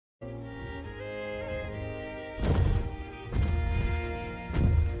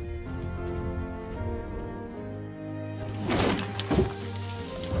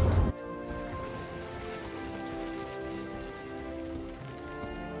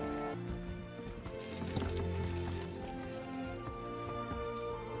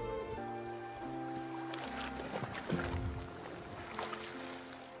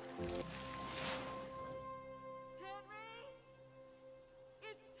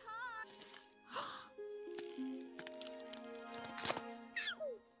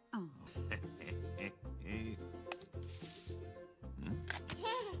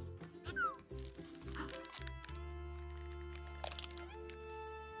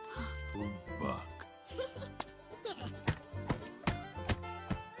Buck.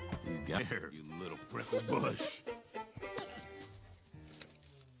 He's got here, you little prickle bush.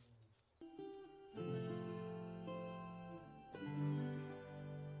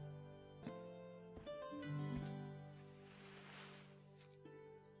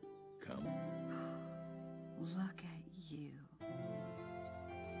 Come. Look at you.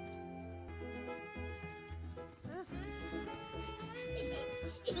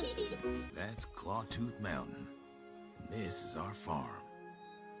 That's Clawtooth Mountain. This is our farm.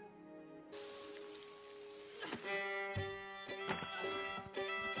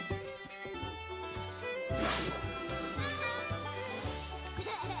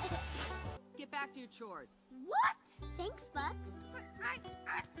 Get back to your chores. What? Thanks, Buck.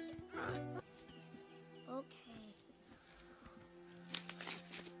 Okay.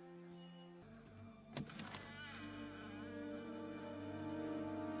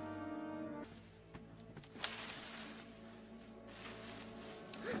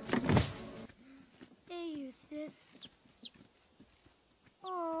 Hey, Eustace.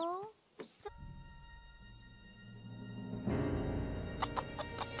 Oh.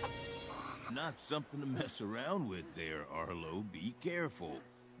 Not something to mess around with there, Arlo. Be careful.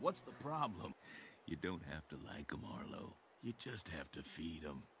 What's the problem? You don't have to like them, Arlo. You just have to feed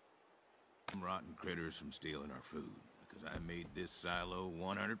them. Rotten critters from stealing our food, because I made this silo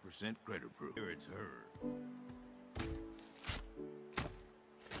 100% critter-proof. Here it's her.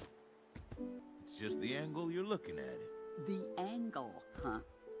 It's just the angle you're looking at it. The angle, huh?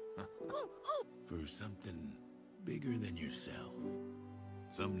 For something bigger than yourself.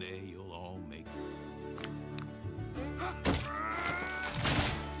 Someday you'll all make it.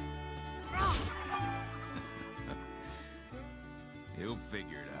 He'll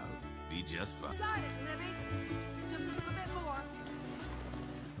figure it out. Be just fine. Got it, Libby. Just a little bit more.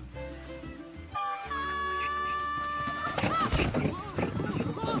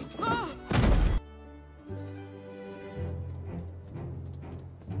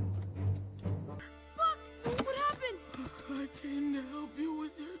 Buck, what happened? I came to help you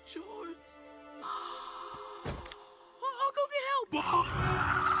with your chores. I'll go get help.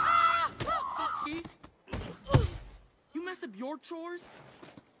 You mess up your chores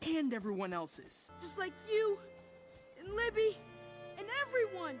and everyone else's. Just like you and Libby and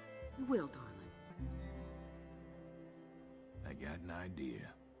everyone. You will, darling. I got an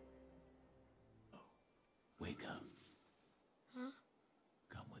idea. Oh, wake up. Huh?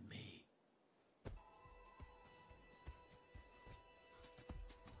 Come with me.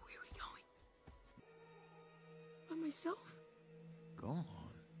 Where are we going? By myself? Go on.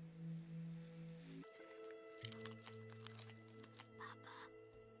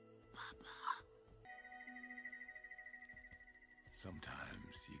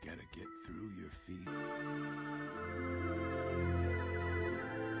 Sometimes you gotta get through your feet.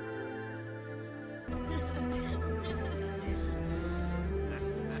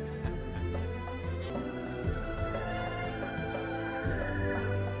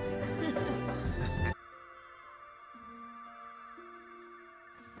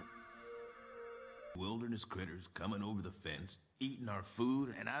 Wilderness critters coming over the fence, eating our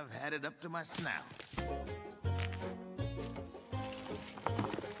food, and I've had it up to my snout.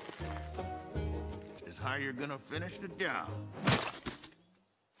 Is how you're gonna finish the job.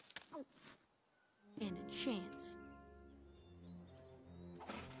 And a chance.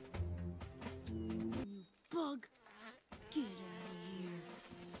 You bug. Get out of here.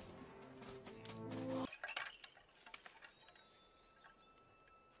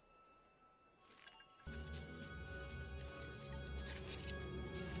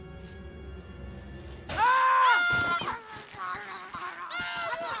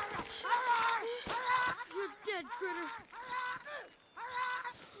 You're dead, critter.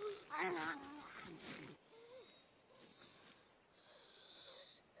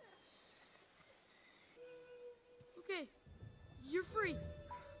 Okay, you're free.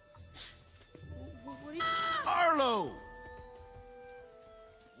 What do you... Arlo!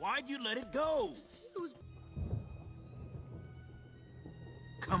 Why'd you let it go? It was...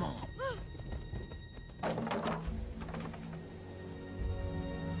 Come on.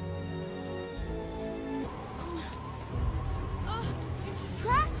 It's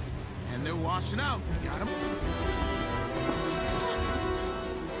tracks? And they're washing out. Got 'em?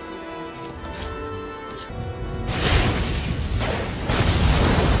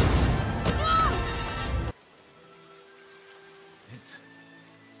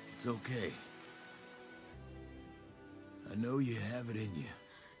 It's okay. I know you have it in you.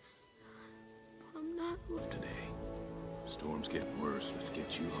 I'm not... Today. Storm's getting worse. Let's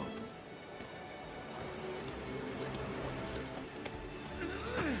get you home.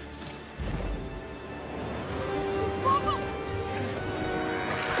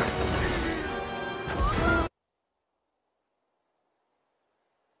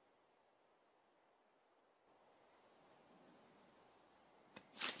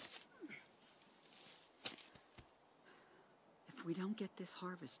 If we don't get this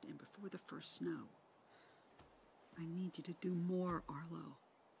harvest in before the first snow, I need you to do more, Arlo.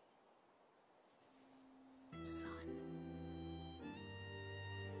 Son.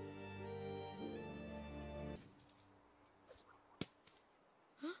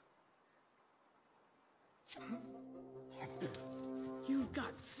 You've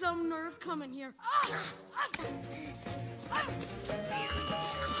got some nerve coming here.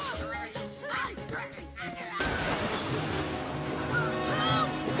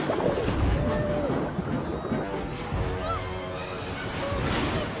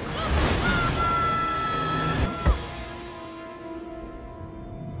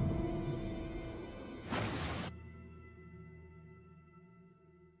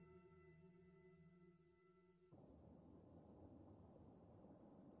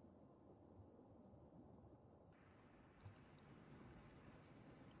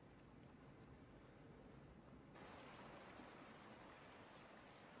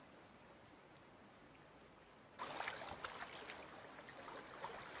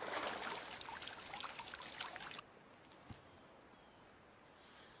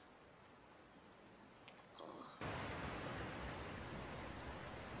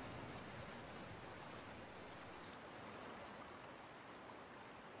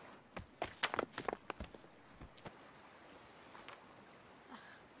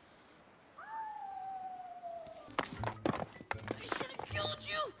 Killed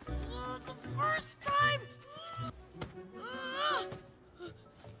you the first time!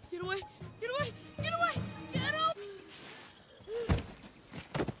 Get away! Get away! Get away! Get away!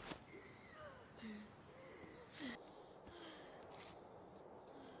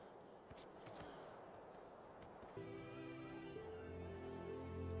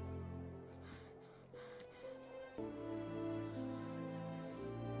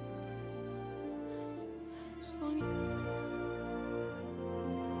 As long as...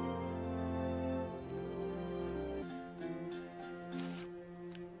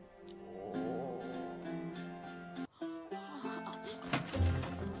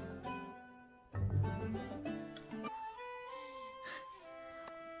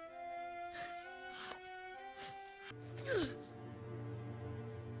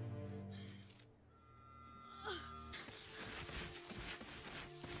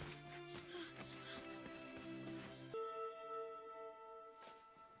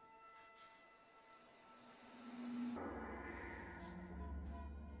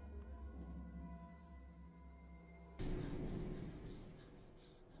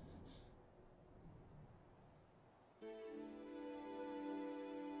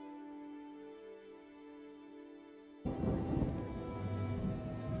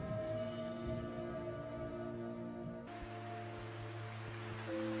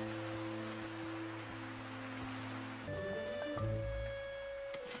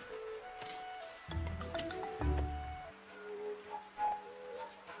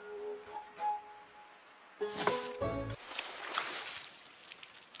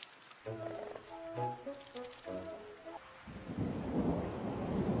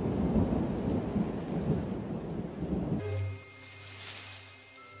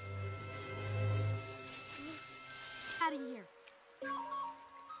 Out of here.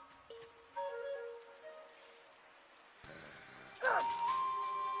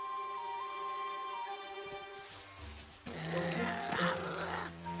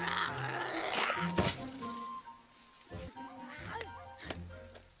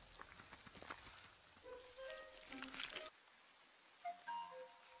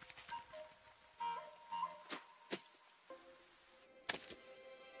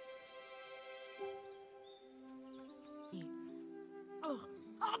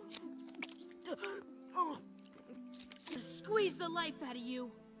 Squeeze the life out of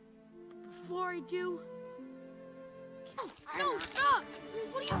you. Before I do... Oh, no, stop!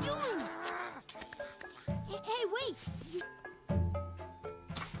 What are you doing? Hey, wait!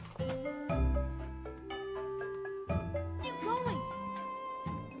 Where are you going?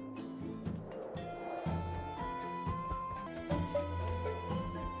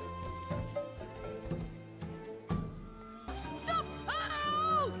 Stop!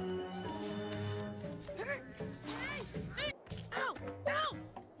 Ow! Hey! Ow! Ow!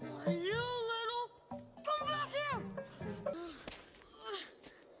 You little... Come back here!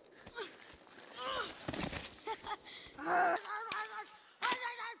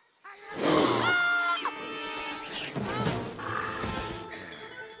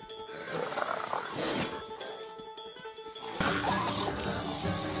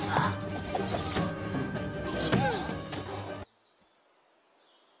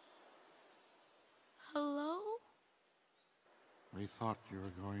 They thought you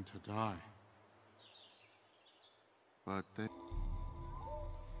were going to die. But they...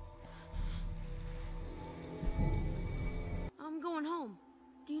 I'm going home.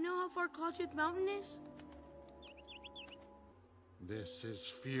 Do you know how far Clawtooth Mountain is? This is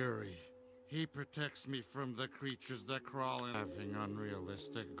Fury. He protects me from the creatures that crawl in having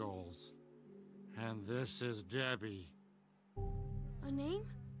unrealistic goals. And this is Debbie. A name?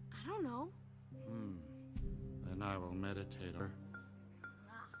 I don't know. Then I will meditate her.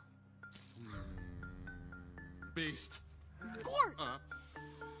 Beast. Gort!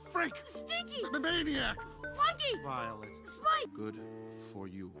 Frank! Stinky! Maniac! Funky! Violet. Spike! Good for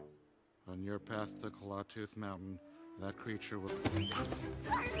you. On your path to Clawtooth Mountain, that creature will...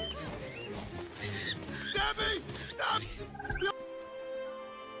 Debbie! Stop!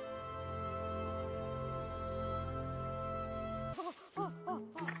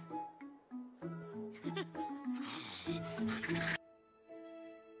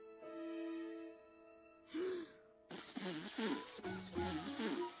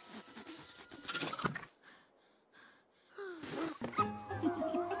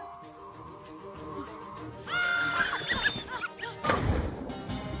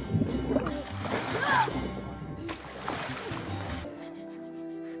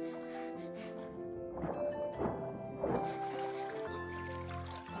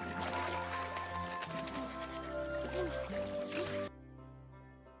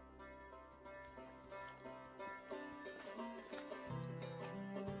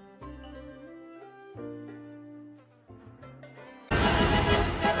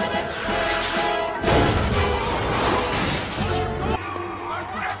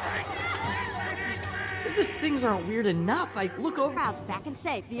 As if things aren't weird enough, I look over. Crowd's back and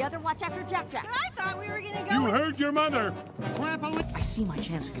safe. The other watch after Jack Jack. I thought we were gonna go. You heard your mother! I see my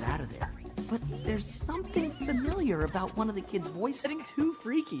chance to get out of there. But there's something familiar about one of the kids' voice getting too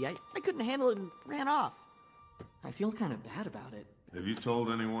freaky. I couldn't handle it and ran off. I feel kind of bad about it. Have you told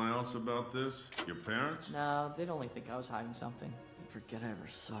anyone else about this? Your parents? No, they'd only think I was hiding something. I forget I ever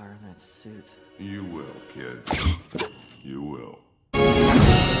saw her in that suit. You will, kid. You will.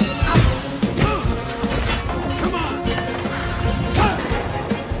 Come on!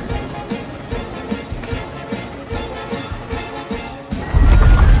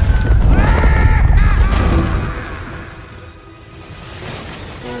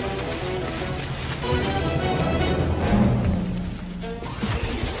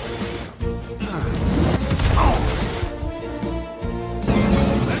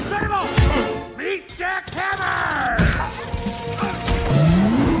 Incredible! Meet Jack Hammer!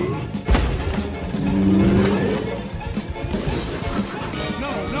 No!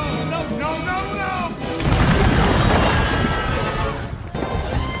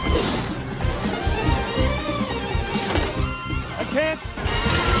 I can't.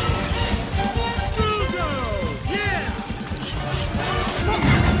 Bulldo! Yeah!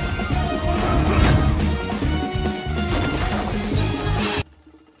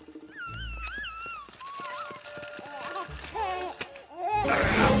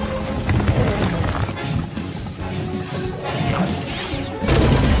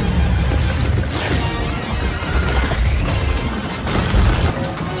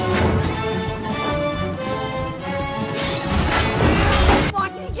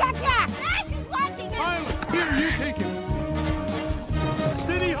 Watching Jack Jack! She's watching us! Violet, here, you take it.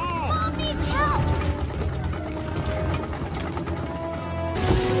 City Hall! Mom needs help!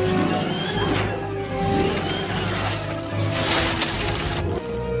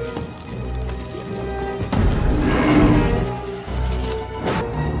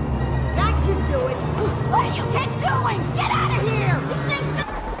 That should do it! What are you kids doing? Get out of here! This thing's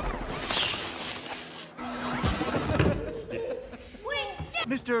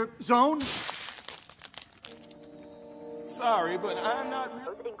Mr. Zone? Sorry, but I'm not...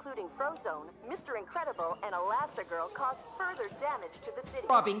 including Frozone, Mr. Incredible, and Elastigirl caused further damage to the city.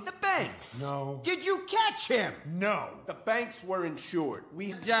 Robbing the banks. No. Did you catch him? No. The banks were insured.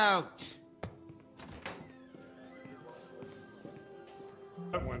 We... Doubt.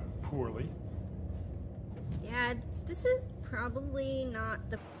 That went poorly. Dad, this is probably not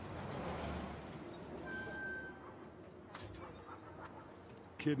the...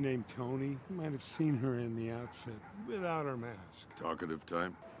 Kid named Tony. You might have seen her in the outfit without her mask. Talkative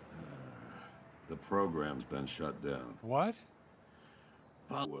time? The program's been shut down. What?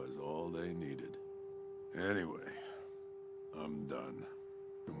 That was all they needed. Anyway, I'm done.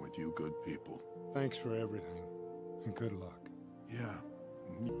 I'm with you good people. Thanks for everything. And good luck. Yeah.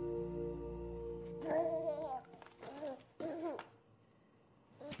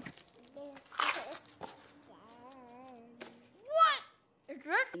 What?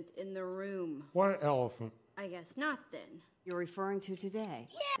 in the room. What elephant? I guess not then. You're referring to today?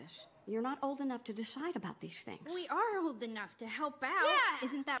 Yes. You're not old enough to decide about these things. We are old enough to help out. Yeah.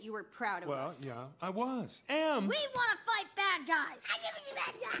 Isn't that you were proud of Well, us? yeah, I was. Am. We want to fight bad guys.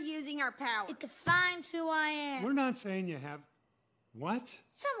 Using our power. It defines who I am. We're not saying you have... What?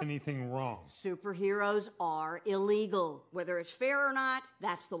 Anything wrong. Superheroes are illegal. Whether it's fair or not,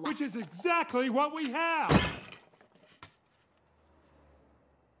 that's the law. Which is exactly what we have!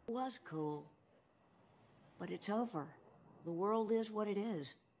 Was cool. But it's over. The world is what it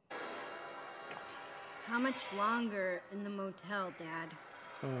is. How much longer in the motel, Dad?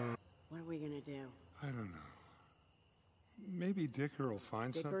 What are we gonna do? I don't know. Maybe Dicker will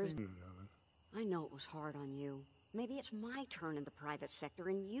find Dicker's- something. I know it was hard on you. Maybe it's my turn in the private sector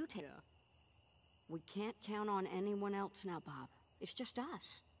and you take... We can't count on anyone else now, Bob. It's just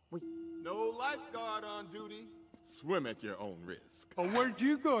us. No lifeguard on duty. Swim at your own risk. Oh, where'd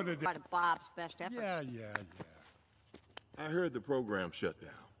you go today? Part of Bob's best efforts. Yeah. I heard the program shut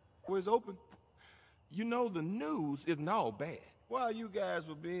down. Well, it's open. You know the news isn't all bad. While you guys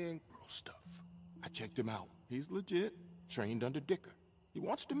were being stuff, I checked him out. He's legit, trained under Dicker. He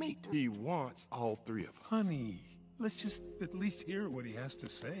wants to meet. He wants all three of us. Honey, let's just at least hear what he has to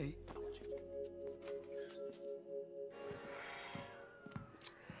say.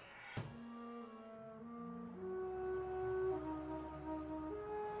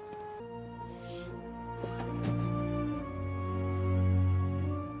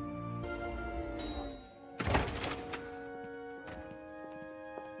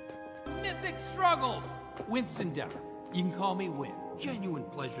 Mythic Struggles! Winston Dever. You can call me Win. Genuine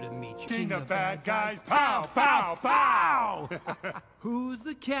pleasure to meet you. King of bad guys, pow, pow, pow! Who's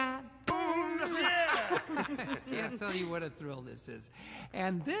the cat? Yeah! Can't tell you what a thrill this is.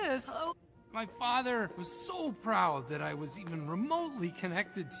 And this, my father was so proud that I was even remotely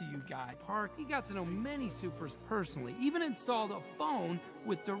connected to you guys. Park, he got to know many supers personally, even installed a phone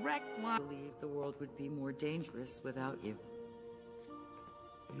with direct line. I believe the world would be more dangerous without you.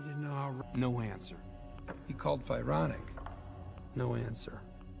 He didn't know how... No answer. He called Phyronic. No answer.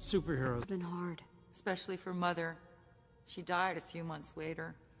 Superheroes. It's been hard. Especially for Mother. She died a few months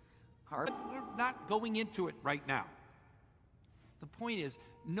later. Hard. But we're not going into it right now. The point is,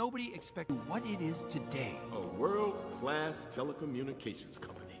 nobody expected what it is today. A world-class telecommunications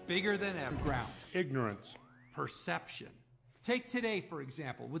company. Bigger than ever. Ground. Ignorance. Perception. Take today, for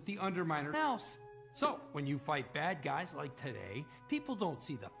example, with the Underminer else. So, when you fight bad guys like today, people don't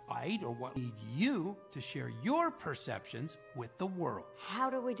see the fight or what need you to share your perceptions with the world. How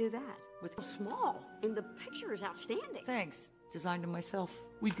do we do that? With small, and the picture is outstanding. Thanks. Designed them myself.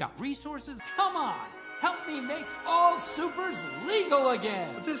 We've got resources. Come on! Help me make all supers legal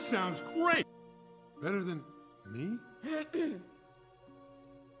again! This sounds great! Better than me?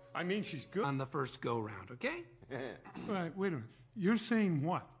 I mean, she's good. On the first go-round, okay? Right, wait a minute. You're saying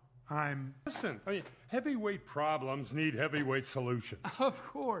what? Listen, I mean, heavyweight problems need heavyweight solutions. Of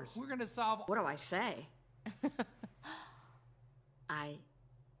course. We're gonna solve... What do I say? I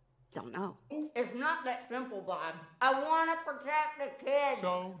don't know. It's not that simple, Bob. I want to protect the kids.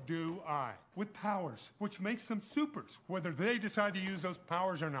 So do I. With powers, which makes them supers, whether they decide to use those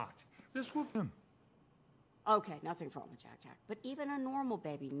powers or not. This will... Okay, nothing's wrong with Jack. But even a normal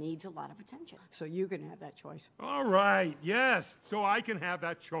baby needs a lot of attention. So you can have that choice. All right, yes, so I can have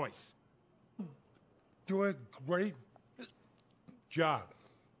that choice. Do a great job.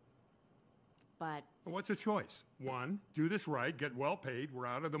 But... What's a choice? One, do this right, get well paid, we're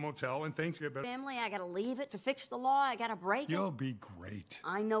out of the motel, and things get better. Family, I gotta leave it to fix the law, I gotta break it. You'll be great.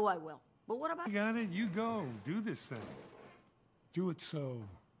 I know I will. But what about... You got it, you go, do this thing. Do it so...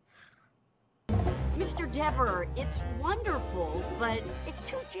 Mr. Dever, it's wonderful, but It's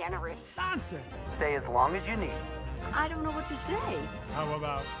too generous. Nonsense. Stay as long as you need. I don't know what to say. How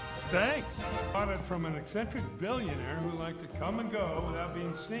about thanks? Got it from an eccentric billionaire who liked to come and go without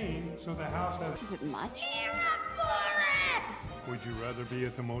being seen, so the house has... Is it much? Would you rather be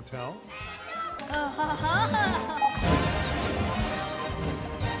at the motel? Oh!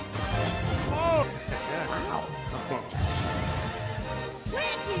 Wow.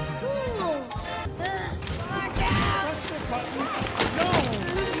 Wicked cool! Press the button.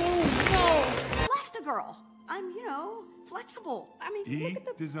 No! Elastigirl. I'm, flexible. I mean, look at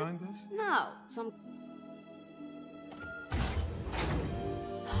the... designed this? No, some...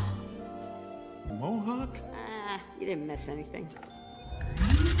 Mohawk? You didn't miss anything.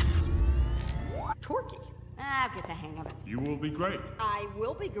 Torquey. I'll get the hang of it. You will be great. I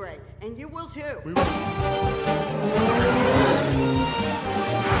will be great, and you will too. We will.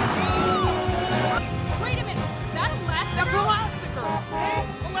 Wait a minute! That Elastigirl? That's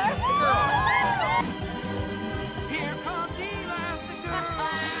Elastigirl! Here comes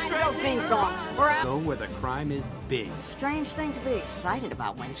Elastigirl! Those theme songs. We're out. Go where the crime is big. Strange thing to be excited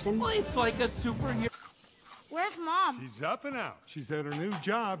about, Winston. Well, it's like a superhero. Where's Mom? She's up and out. She's at her new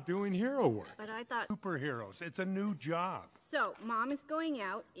job doing hero work. But I thought... Superheroes. It's a new job. So, Mom is going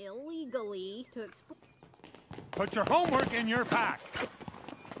out illegally to explore... Put your homework in your pack.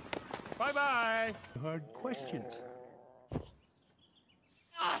 Bye-bye. Hard questions.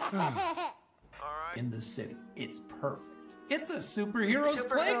 In the city. It's perfect. It's a superhero's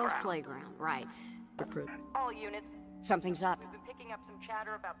playground. Playground, right. Recruit. All units. Something's up. We've been picking up some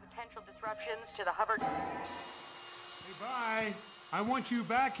chatter about potential disruptions to the hover... Hey, bye. I want you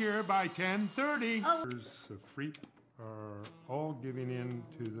back here by 10:30. Oh. The freak are all giving in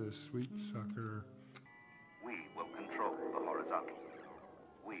to the sweet sucker. We will control the horizontal.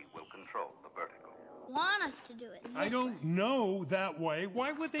 We will control the vertical. Want us to do it I don't know that way.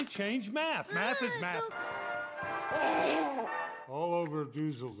 Why would they change math? Math is math. All over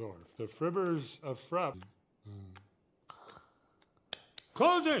Dusseldorf. The Fribbers of Frub.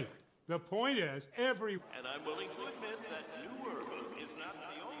 Closing! The point is, every... And I'm willing to admit that New Urban is not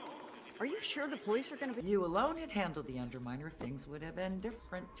the only... Are you sure the police are going to be... You alone had handled the Underminer, things would have been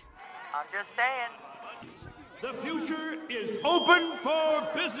different. I'm just saying. The future is open for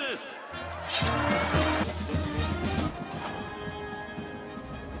business!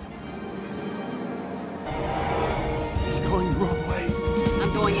 He's going the wrong way.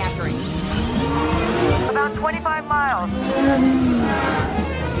 I'm going after him. About 25 miles.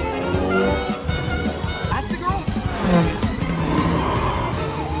 Elastigirl?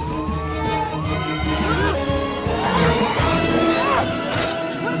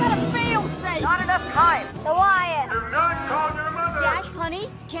 What about a fail-safe? Not enough time. So Wyatt. Do not call your mother! Dash, honey,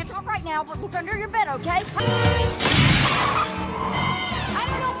 can't talk right now, but look under your bed, okay? I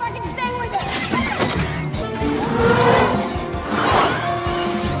don't know if I can stay with it.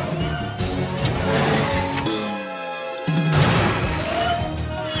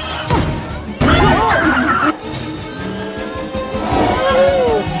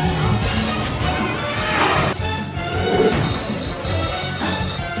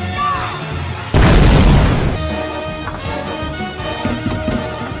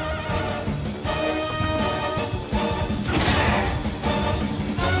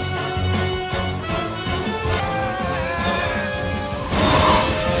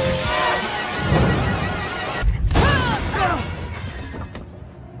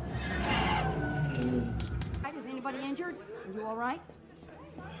 Is anybody injured? Are you all right?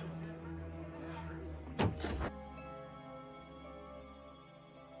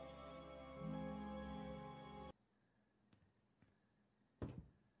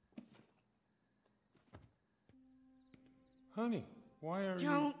 Honey, why are you...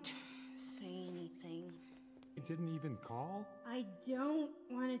 Don't say anything. You didn't even call? I don't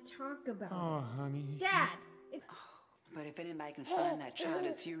want to talk about Oh, honey. Dad! If... But if anybody can find that child,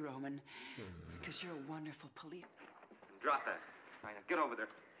 it's you, Roman. Because you're a wonderful police. Drop that. All right, now get over there.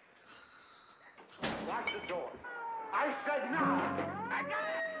 Lock the door. I said no! I got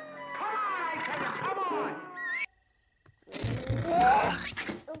it! Come on, I tell you, come on!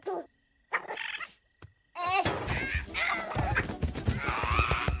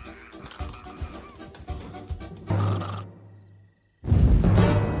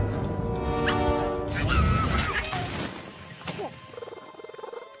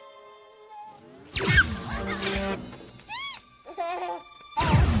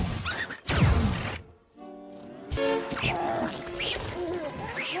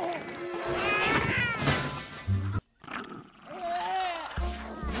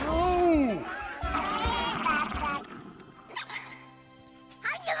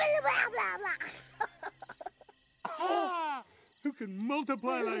 Who can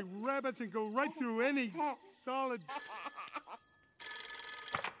multiply like rabbits and go right through any solid...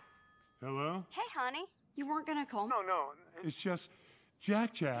 Hello? Hey, honey. You weren't gonna call me? No. It's just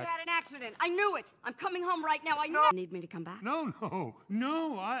Jack. You had an accident. I knew it. I'm coming home right now. I know. Need me to come back? No.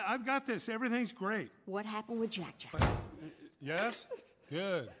 I've got this. Everything's great. What happened with Jack? Yes?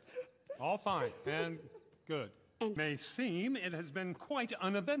 Good. All fine and good. May seem it has been quite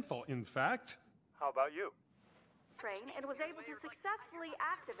uneventful, in fact. How about you? Train and was able to successfully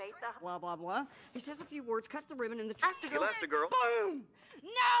activate the... Blah, blah, blah. He says a few words, cuts the ribbon, and the... Elastigirl. Boom!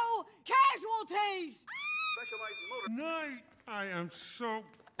 No casualties! Specialized motor... Night! I am so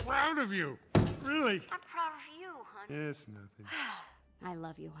proud of you. Really. I'm proud of you, honey. It's nothing. I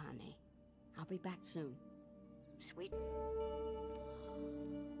love you, honey. I'll be back soon. Sweet.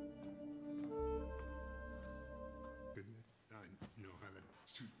 I know how to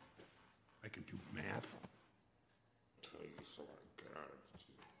shoot do math.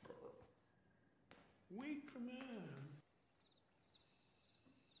 Weak command.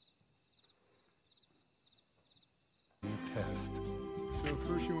 Test. So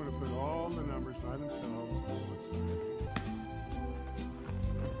first you want to put all the numbers by themselves.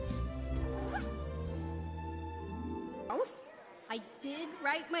 I did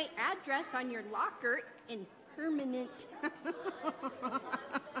write my address on your locker in permanent.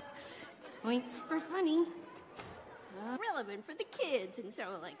 Points for funny. Relevant for the kids, and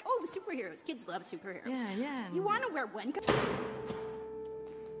so like, oh, superheroes. Kids love superheroes. Yeah. You want to wear one?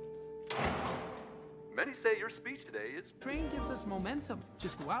 Many say your speech today is... Train gives us momentum.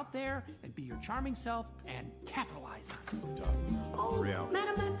 Just go out there and be your charming self and capitalize on it. Oh,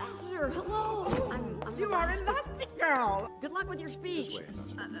 Madam Ambassador, hello. You are Elastic Girl. Good luck with your speech.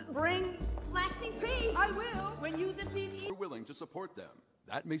 Bring lasting peace. I will when you defeat We're willing to support them.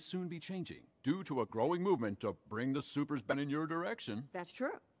 That may soon be changing, due to a growing movement to bring the supers back in your direction. That's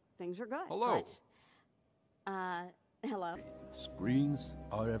true. Things are good. Hello. But, hello. Screens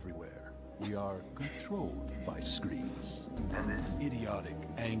are everywhere. We are controlled by screens. And this idiotic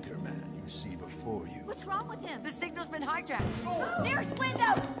anchor man you see before you. What's wrong with him? The signal's been hijacked. Oh. Nearest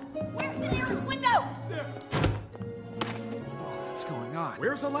window! Where's the nearest window? There. What's going on?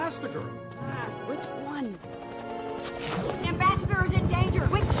 Where's Elastigirl? Which one? The ambassador is in danger.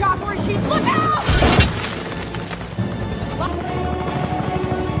 Which chopper is she? Look out!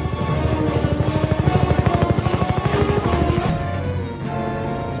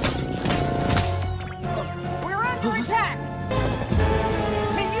 We're under attack.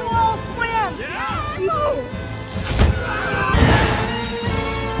 Can you all swim? Yeah. No.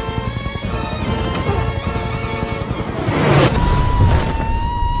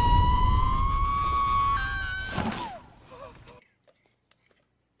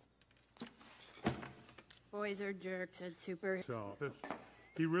 Boys are jerks at super. So,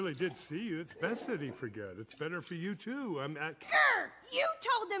 he really did see you. It's best that he forget. It's better for you, too. Grr! You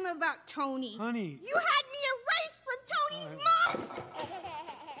told them about Tony. Honey. You had me erased from Tony's mom.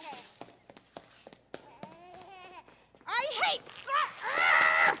 I hate.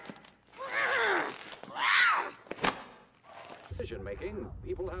 Decision making,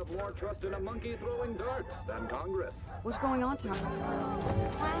 people have more trust in a monkey throwing darts than Congress. What's going on, Tom?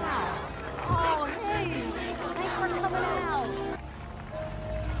 Wow. Oh, hey. Thanks for coming out.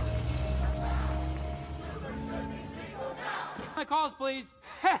 My calls, please.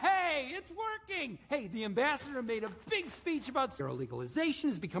 Hey, it's working. Hey, the ambassador made a big speech about legalization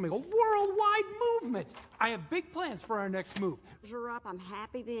is becoming a worldwide movement. I have big plans for our next move. Up. I'm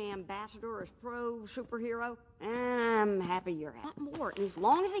happy the ambassador is pro-superhero, and I'm happy you're happy. Not more. And as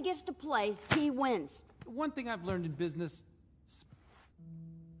long as he gets to play, he wins. One thing I've learned in business...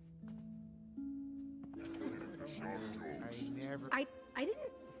 I didn't...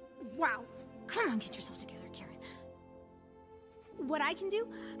 Wow. Come on, get yourself together, Karen. What I can do,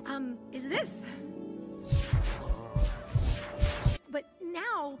 is this. But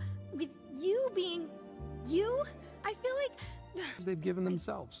now, with you being you, I feel like... They've given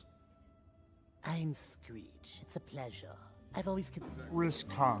themselves. I'm Screech. It's a pleasure. I've always...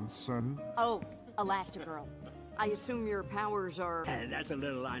 Wisconsin. Oh, Elastigirl. I assume your powers are... That's a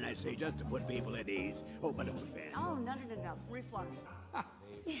little line I say just to put people at ease. Oh, but it was fair. Oh, no. Reflux.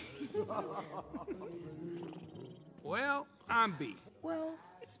 Well, I'm B. Well,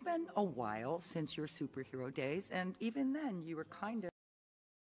 it's been a while since your superhero days, and even then, you were kind of...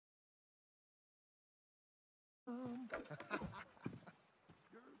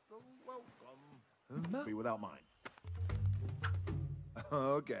 Be without mine.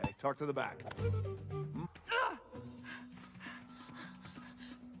 Okay, talk to the back.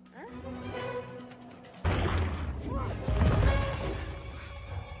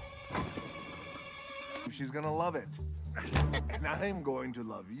 She's gonna love it. And I'm going to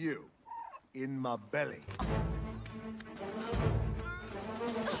love you. In my belly.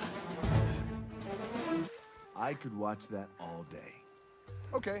 I could watch that all day.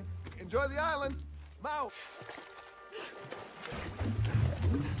 Okay, enjoy the island. Mouth.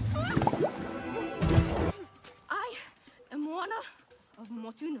 I am Moana of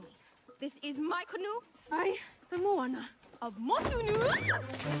Motunui. This is my canoe. I am Moana of Motunui.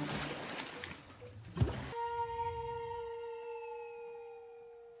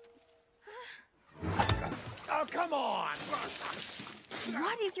 Oh, come on!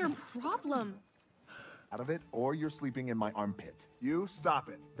 What is your problem? Out of it, or you're sleeping in my armpit. You stop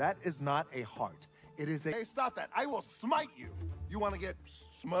it. That is not a heart. It is a... Hey, stop that. I will smite you. You want to get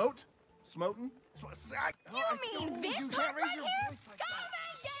smote? Smoten? You mean this heart right here? Come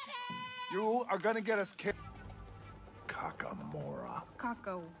and get it! You are gonna get us killed. Kakamora.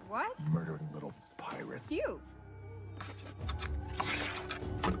 Kako, what? Murdering little pirates. Cute.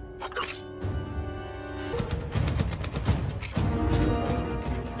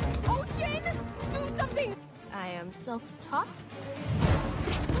 Ocean! Do something! I am self-taught.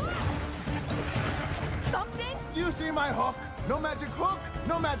 Something? You see my hook? No magic hook,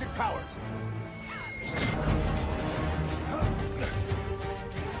 no magic powers.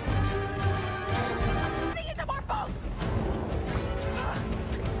 Bring it to more folks!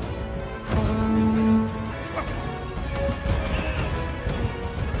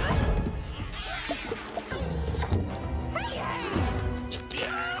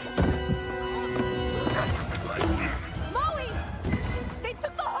 Maui! They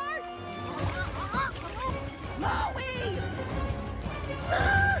took the heart! Maui!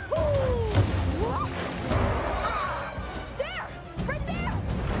 There! Right there!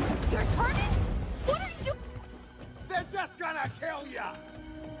 You're turning? What are you doing? They're just gonna kill ya!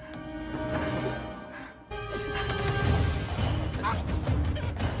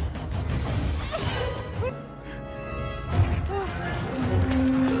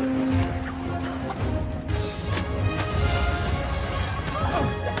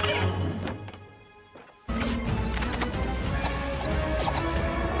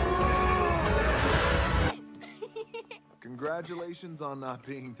 Congratulations on not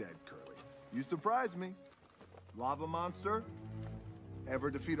being dead, Curly. You surprised me. Lava monster? Ever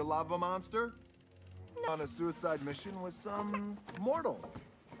defeat a lava monster? No. On a suicide mission with some mortal.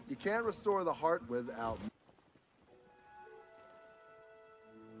 You can't restore the heart without...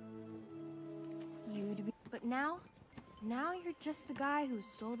 But now you're just the guy who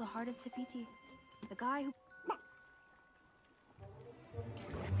stole the heart of Tafiti. The guy who...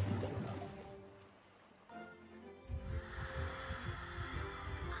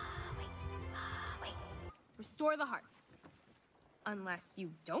 Restore the heart. Unless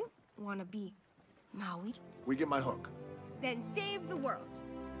you don't want to be Maui. We get my hook. Then save the world.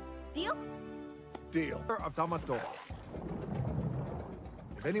 Deal? Deal. Of Damador.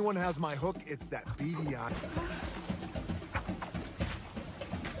 If anyone has my hook, it's that beady eye.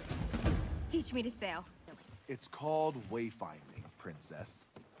 Teach me to sail. It's called wayfinding, princess.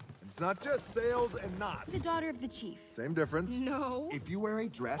 It's not just sails and knots. The daughter of the chief. Same difference. No. If you wear a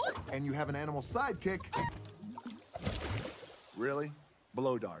dress and you have an animal sidekick... Really?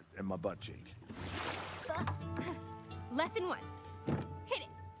 Blow dart in my butt cheek. Lesson 1. Hit it.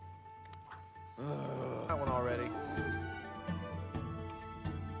 That one already.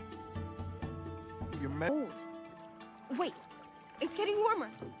 You're Old. Wait. It's getting warmer.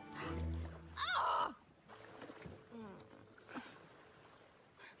 Ah!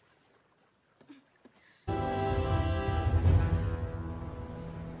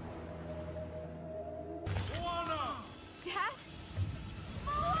 Dad?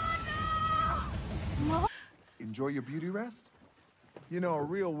 Moana! Enjoy your beauty rest? You know, a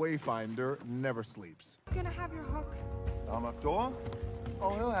real wayfinder never sleeps. Who's gonna have your hook? Damador?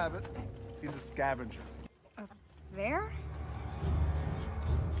 Oh, he'll have it. He's a scavenger. There?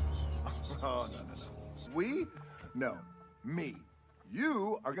 Oh, no. We? No. Me.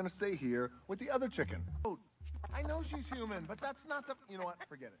 You are gonna stay here with the other chicken. Oh, I know she's human, but that's not the... You know what?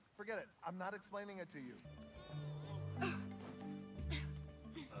 Forget it. Forget it. I'm not explaining it to you.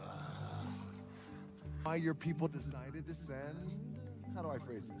 Why your people decided to send... How do I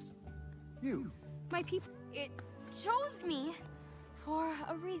phrase this? You. My people... It chose me for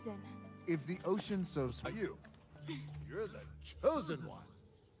a reason. If the ocean so... You. You're the chosen one.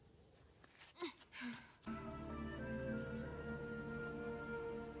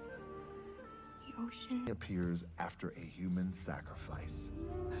 The ocean... Appears after a human sacrifice.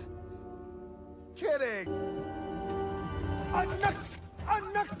 Kidding!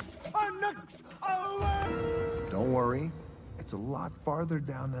 Don't worry. It's a lot farther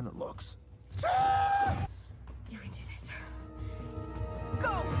down than it looks. You can do this.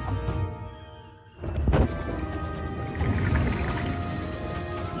 Go!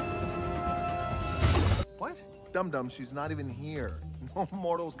 What? Dum-dum, she's not even here. No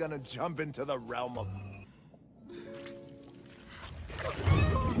mortal's gonna jump into the realm of...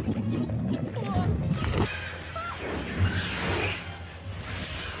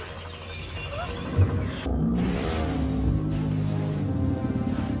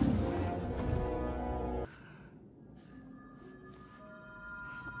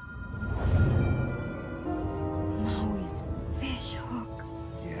 Maui's fish hook.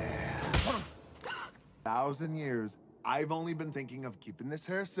 1,000 years, I've only been thinking of keeping this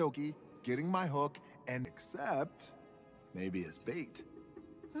hair silky, getting my hook, and except maybe as bait.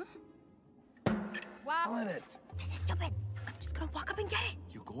 Huh? Wow. it. This is stupid. I'm just gonna walk up and get it.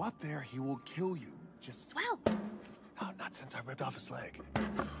 You go up there, he will kill you. Just Swell. No, not since I ripped off his leg.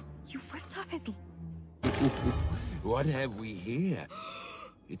 You ripped off his... What have we here?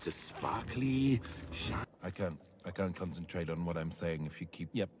 It's a sparkly... I can't concentrate on what I'm saying if you keep...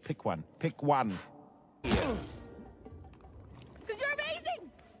 Yep, pick one. Pick one. Because you're amazing!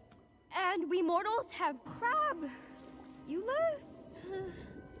 And we mortals have crab. You lose.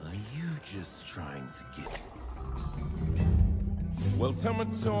 Are you just trying to get... Well,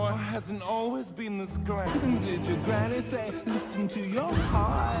 Tomator hasn't always been this grand. Did your granny say, listen to your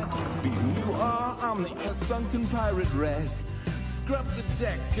heart? Be who you are on the sunken pirate wreck. Scrub the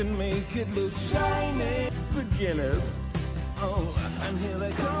deck and make it look shiny. Beginners. Oh, and here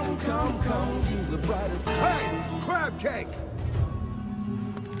they come to the brightest... Hey! Crab cake!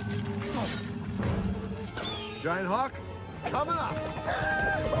 Giant Hawk, coming up!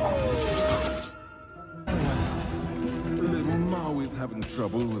 Little Maui's having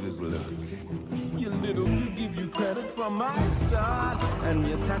trouble with his look. Your little to give you credit from my start. And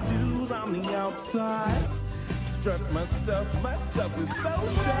your tattoos on the outside. Strut my stuff is so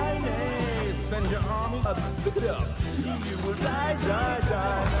shiny. Send your army up, pick it up. You will die.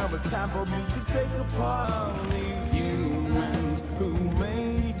 Now it's time for me to take apart these humans who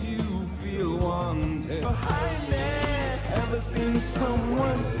made you feel wanted. Behind me, ever seen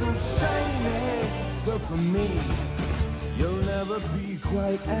someone so shiny? So for me, you'll never be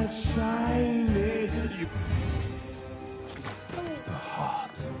quite as shiny. The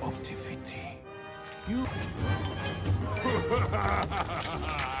heart of Tifiti. You...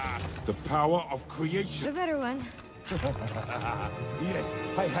 The power of creation. The better one. Yes,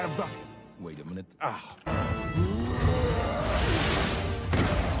 I have the... Wait a minute.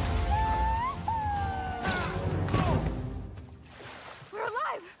 We're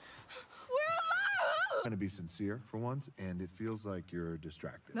alive! We're alive! I'm gonna be sincere for once, and it feels like you're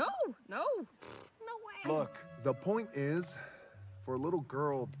distracted. No way. Look, the point is, for a little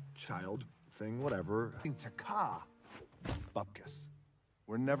girl, child, thing, whatever, Taka, Bupkis.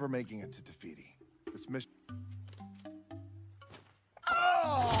 We're never making it to Tafiti. This mission...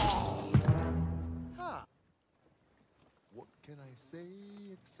 Oh! Huh. What can I say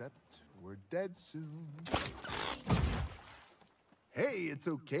except we're dead soon? Hey, it's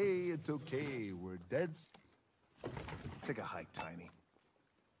okay, we're dead. Take a hike, Tiny.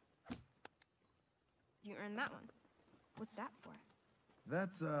 You earned that one. What's that for?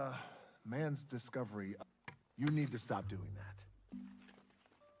 That's, man's discovery. You need to stop doing that.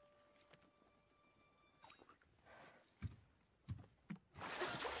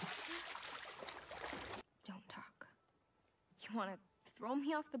 Don't talk. You want to throw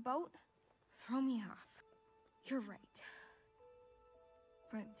me off the boat? Throw me off. You're right.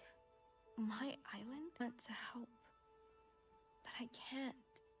 But my island wants to help. But I can't.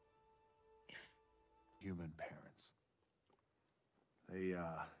 Human parents. They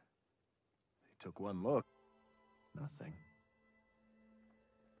took one look. Nothing.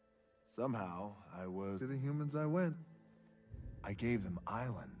 Somehow, to the humans I went. I gave them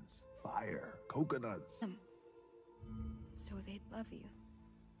islands, fire, coconuts. So they'd love you.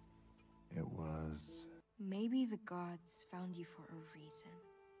 It was... Maybe the gods found you for a reason.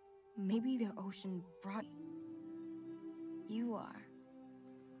 Maybe the ocean brought you. You are.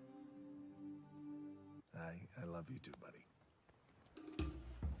 I love you too, buddy.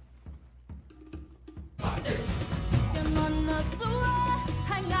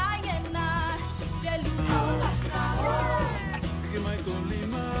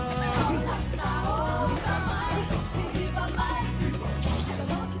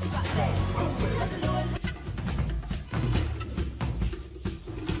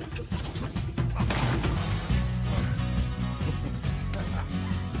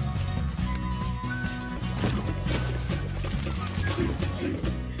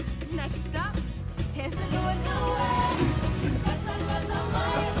 Next up, Tiffany.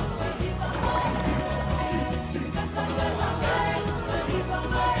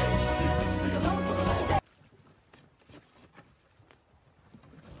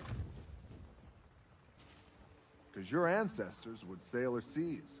 Because your ancestors would sail our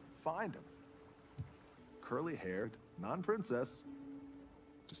seas, find them. Curly-haired, non-princess.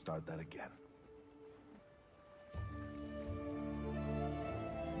 To start that again.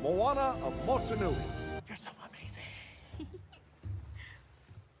 Moana of Motunui. You're so amazing.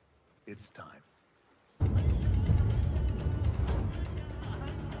 It's time.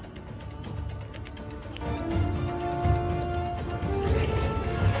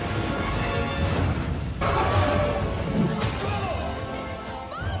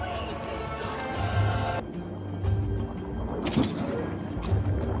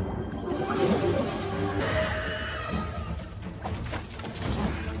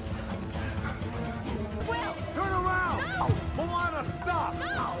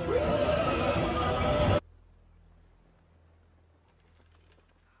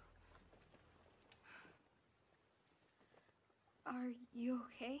 Are you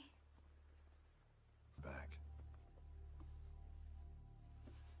okay? Back.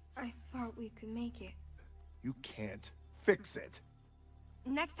 I thought we could make it. You can't fix it.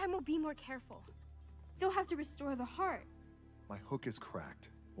 Next time we'll be more careful. Still have to restore the heart. My hook is cracked.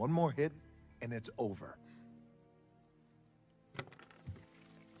 One more hit, and it's over.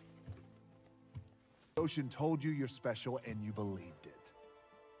 Ocean told you you're special, and you believed it.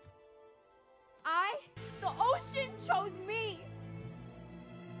 The ocean chose me!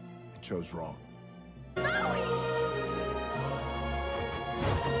 It chose wrong.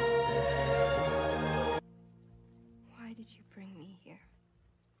 Why did you bring me here?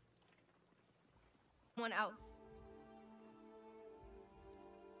 Someone else.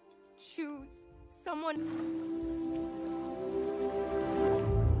 Choose someone.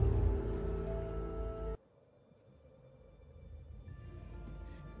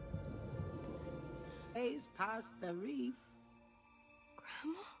 Days past the reef.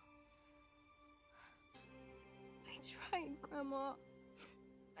 Grandma? I tried, Grandma.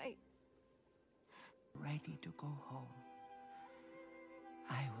 Ready to go home.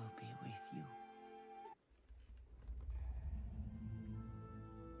 I will be with you.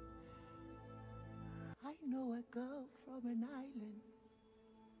 I know a girl from an island.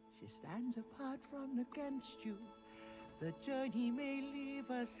 She stands apart from against you. The journey may leave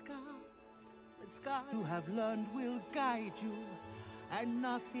a scar, but scars you have learned will guide you, and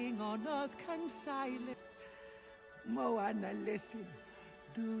nothing on earth can silence. Moana, listen.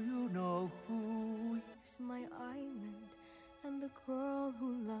 Do you know who? It's my island and the girl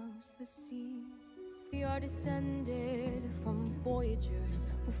who loves the sea. We are descended from voyagers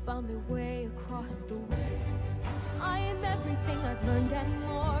who found their way across the world. I am everything I've learned and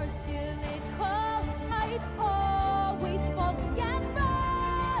more. Still it comes. I'd always falling and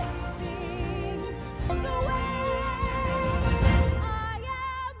rising on the way. I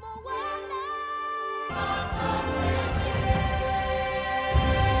am Moana.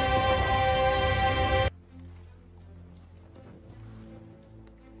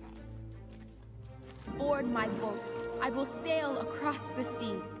 Board my boat. I will sail across the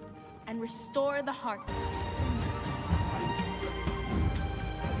sea and restore the heart.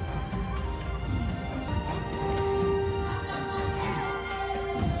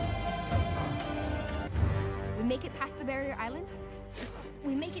 We make it past the barrier islands.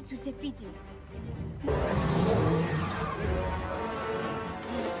 We make it to Te Fiti.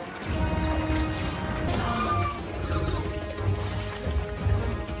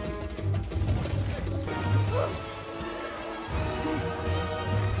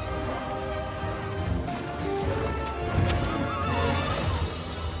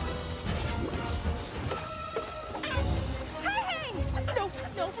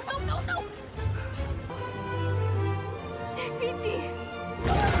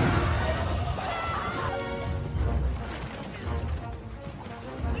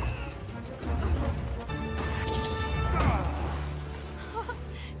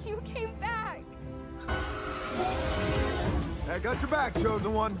 I got your back,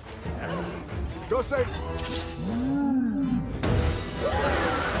 chosen one. Go safe.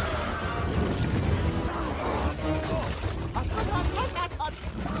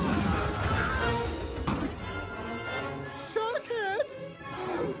 Sharkhead!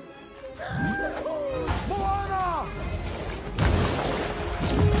 Moana!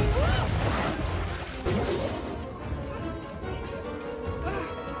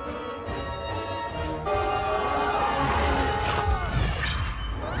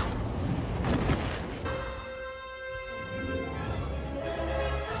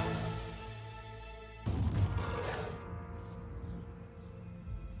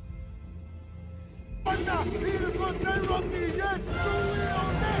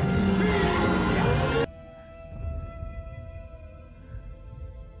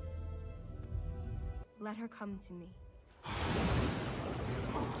 Let her come to me.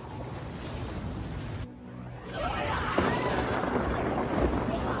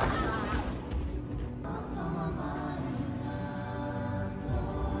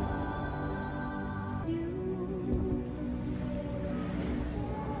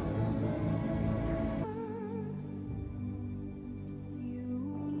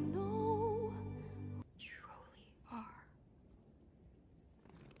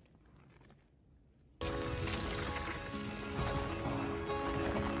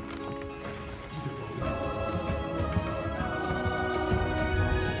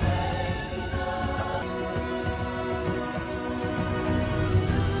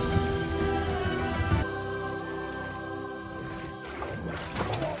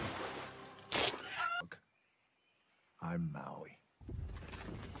 I'm Maui.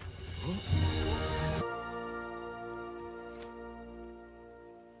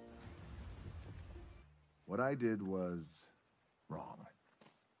 I did was wrong.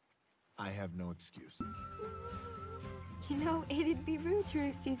 I have no excuse. You know, it'd be rude to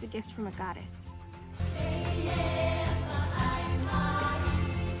refuse a gift from a goddess.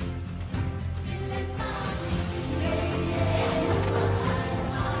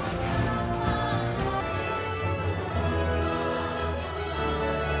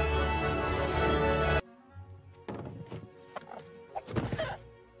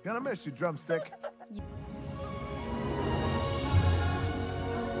 Gonna miss you, drumstick.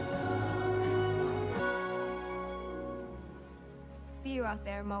 See you out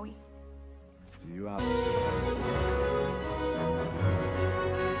there, Moe. See you out.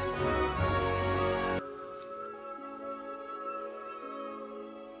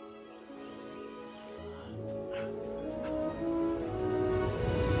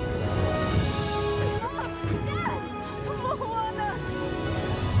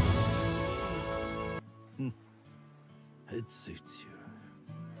 It suits you.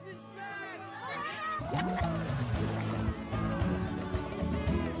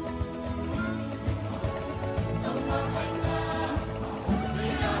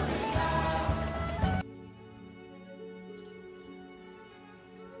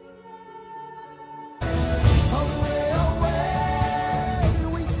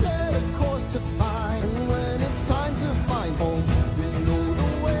 We set a course to find. When it's time to find home, we know the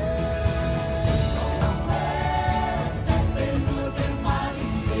way.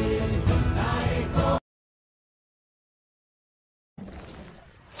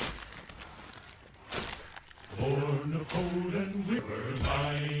 Born of cold and river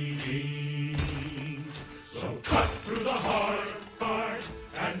mighty, so cut through the heart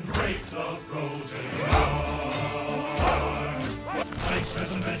and break the frozen heart. Ice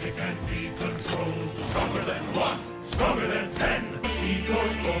has a magic and be controlled. Stronger than one, stronger than 10. Sea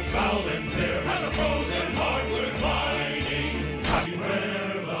force both foul and clear. Has a frozen heart with mighty. Happy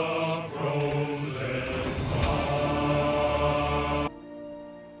where the frozen heart.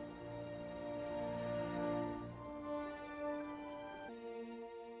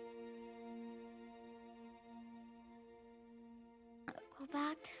 Go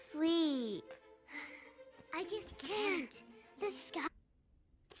back to sleep. I just can't. The sky.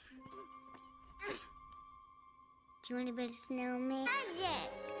 Do you want to build a snowman?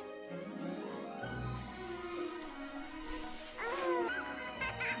 Magic!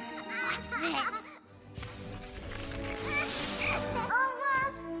 Watch this.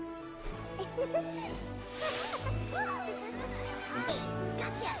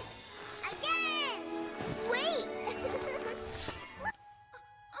 Gotcha! Again! Wait!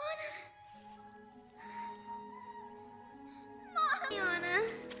 Anna,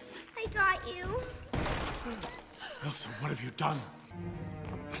 I got you. Elsa, what have you done?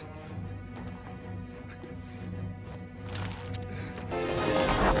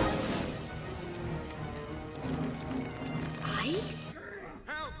 Ice?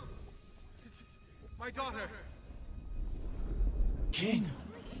 Help! My daughter! King.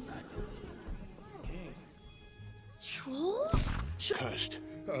 Trolls? Cursed.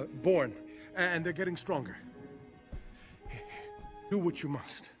 Born, and they're getting stronger. Do what you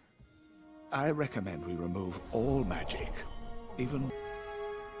must. I recommend we remove all magic. Even...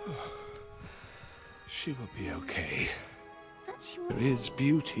 She will be okay. But she There is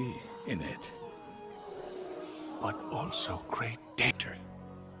beauty in it. But also great danger.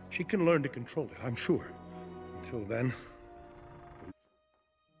 She can learn to control it, I'm sure. Until then...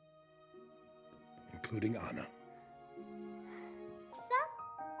 including Anna.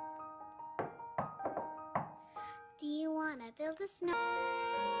 Do you want to build a snow?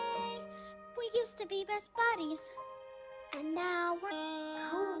 We used to be best buddies. And now we're...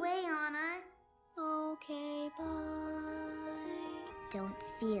 Go away, Anna. Okay, bye. Don't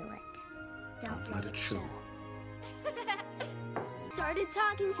feel it. Don't let it show. Started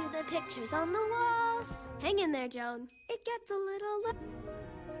talking to the pictures on the walls. Hang in there, Joan. It gets a little...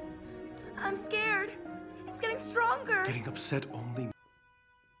 I'm scared. It's getting stronger. Getting upset only...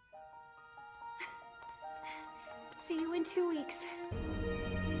 See you in 2 weeks.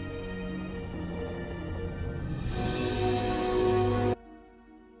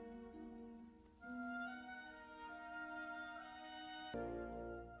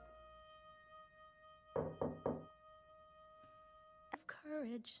 Have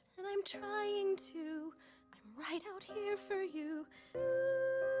courage, and I'm trying to. I'm right out here for you.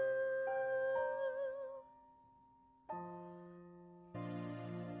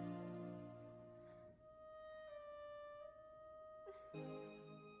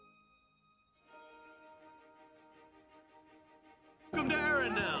 Welcome to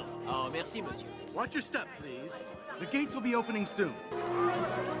Arendelle. Oh, man. Merci, monsieur. Watch your step, please. The gates will be opening soon.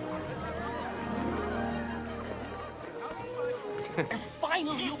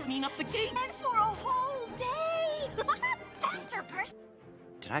 Finally opening up the gates! And for a whole day! Faster, person!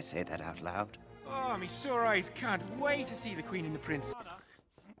 Did I say that out loud? Oh, me sore eyes can't wait to see the Queen and the Prince.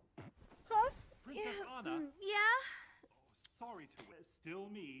 Huh? Princess Anna? Yeah? Sorry to... Still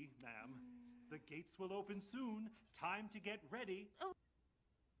me, ma'am. The gates will open soon. Time to get ready. Oh.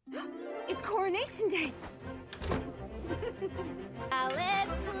 It's Coronation Day! Salad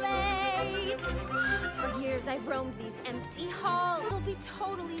plates! For years I've roamed these empty halls. It'll be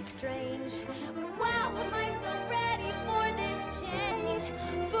totally strange. Wow, am I so ready for this change?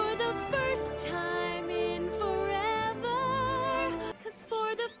 For the first time in forever. 'Cause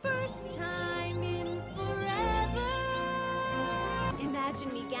for the first time in forever.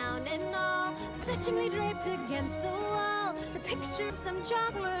 Imagine me gowned and all, fetchingly draped against the wall. The picture of some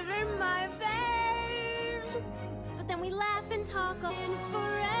chocolate in my face. But then we laugh and talk in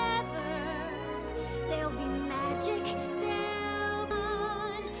forever. There'll be magic, there'll be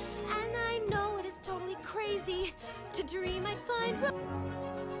fun. And I know it is totally crazy to dream I'd find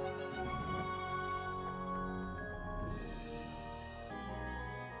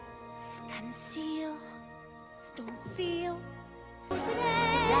conceal, don't feel. Today,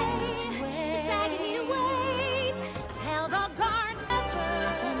 it's agony to wait. It's agony to wait. Tell the guards after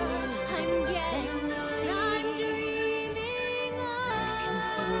I'm getting what I'm dreaming of.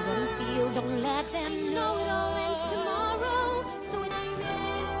 Conceal, don't feel, don't let them know it all ends tomorrow. So I'm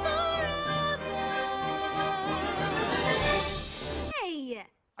in forever. Hey!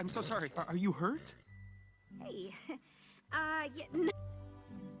 I'm so sorry. Are you hurt? Hey. Yeah, no.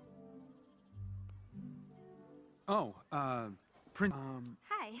 Oh, Prince.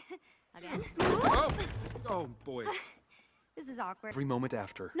 Hi. Again? Oh, boy. This is awkward. Every moment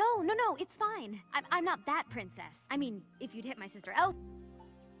after. No, it's fine. I'm not that princess. I mean, if you'd hit my sister Elsa.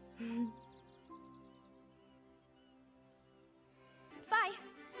 Bye.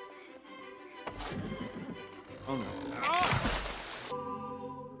 Oh, no.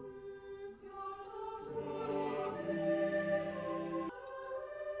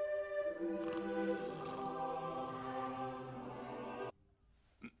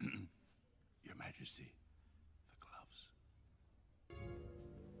 Your Majesty, the gloves.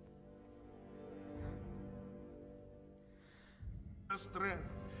 Strength,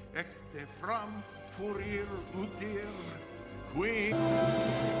 ecte from furir utir, queen.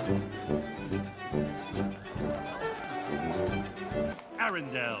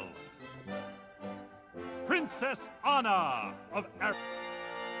 Arendelle. Princess Anna of Arendelle.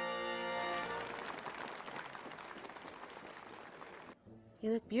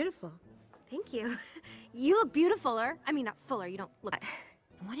 You look beautiful. Thank you. You look beautifuler. I mean, not fuller. You don't look.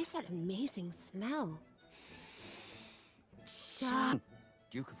 What is that amazing smell?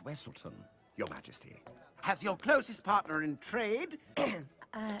 Duke of Westleton, Your Majesty. Has your closest partner in trade?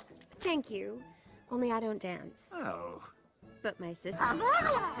 Thank you. Only I don't dance. Oh. But my sister.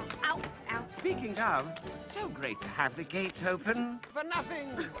 Ow! Ow! Speaking of, so great to have the gates open for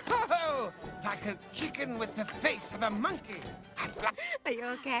nothing. Ho-ho! Like a chicken with the face of a monkey. Are you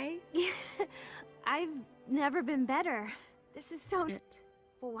okay? I've never been better. This is so...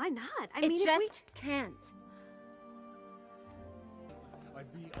 Well, why not? I mean, just if we... can't.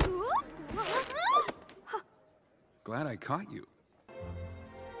 Glad I caught you.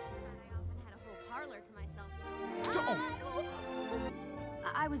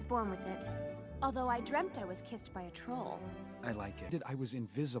 I was born with it. Although I dreamt I was kissed by a troll. I like it. I was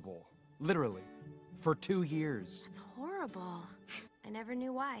invisible. Literally. For 2 years. It's horrible. I never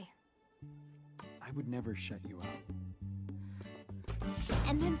knew why. I would never shut you out.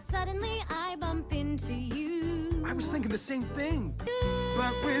 And then suddenly I bump into you. I was thinking the same thing.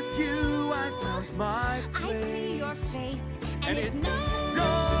 But with you, I found my place. I see your face, and it's no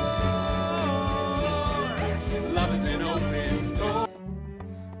door. Love is an open door.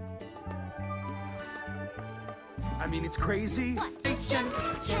 I mean, it's crazy.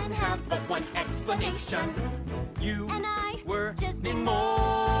 Can have but one explanation. You and I were just need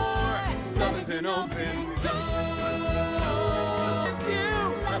more. Love is an open door. With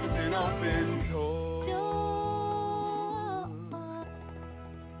you, love is an open door.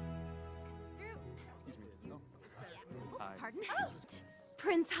 Pardon?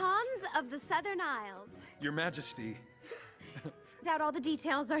 Prince Hans of the Southern Isles. Your Majesty. Out all the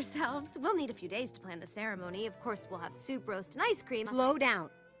details ourselves. We'll need a few days to plan the ceremony. Of course, we'll have soup, roast, and ice cream. Slow down.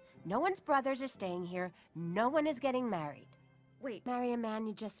 No one's brothers are staying here. No one is getting married. Wait. Marry a man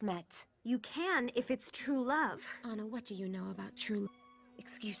you just met. You can if it's true love. Anna, what do you know about true love?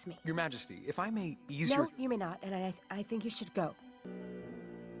 Excuse me. Your Majesty, if I may ease No, you may not, and I think you should go.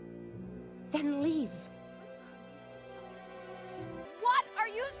 Then leave. What are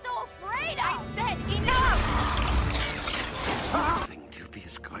you so afraid of? I said enough! Nothing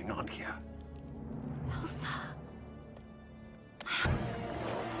dubious going on here. Elsa.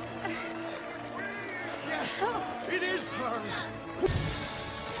 Yes, it is her.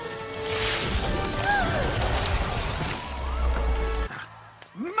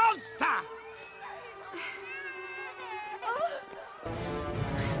 Monster!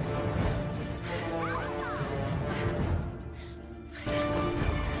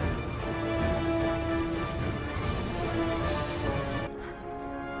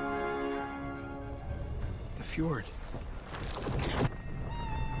 the fjord.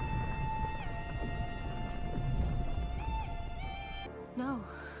 No.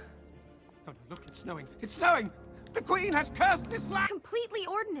 No, look, it's snowing. It's snowing! The Queen has cursed this land! Completely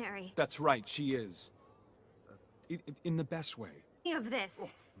ordinary. That's right, she is. In the best way. Of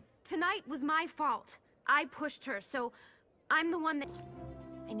this. Tonight was my fault. I pushed her, so I'm the one that...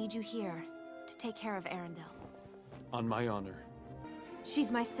 I need you here to take care of Arendelle. On my honor.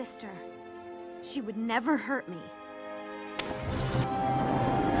 She's my sister. She would never hurt me.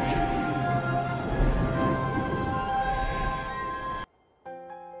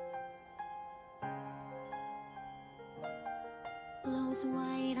 Blows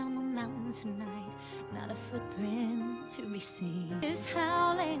white on the mountain tonight, not a footprint to be seen. Is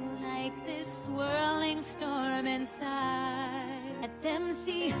howling like this swirling storm inside. Let them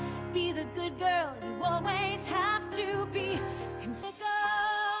see, be the good girl you always have to be.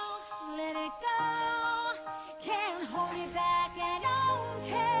 Let it go, can't hold it back, and don't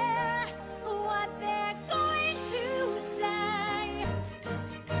care what they're going to say.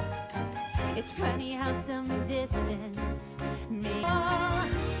 It's funny how some distance may fall.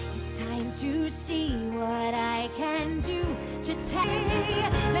 It's time to see what I can do to take.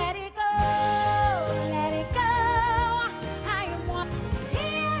 Let it go, let it go. I want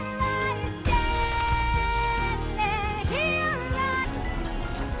here I stand, here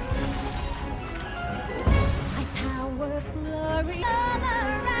my power flurry all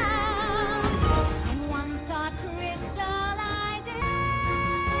around, and one thought crystallizes.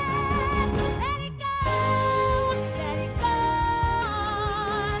 Let it go, let it go.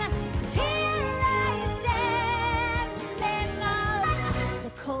 Here I stand,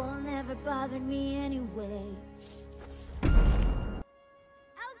 the cold never bothered me anyway.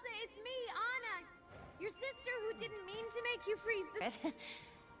 Elsa, it's me, Anna. Your sister who didn't mean to make you freeze the...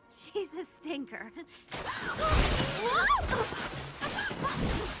 She's a stinker.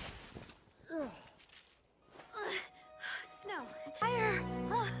 Snow. Fire.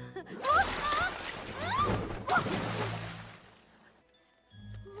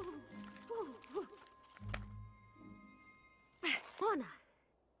 Anna.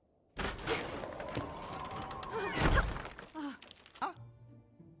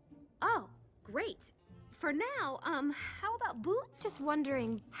 Oh, great. For now, how about boots? Just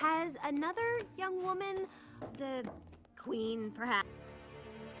wondering, has another young woman, the queen, perhaps?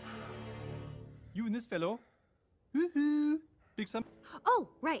 You and this fellow. Woohoo! Pick some. Oh,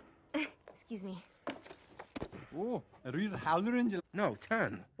 right. Excuse me. Oh, a real howler in July. No,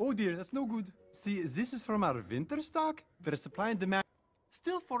 turn. Oh dear, that's no good. See, this is from our winter stock. For supply and demand.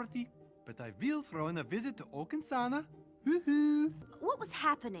 Still 40, but I will throw in a visit to Okansana. Woohoo! What was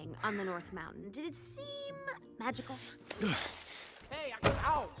happening on the North Mountain? Did it seem magical? Hey,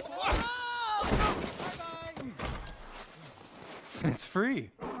 ow! It's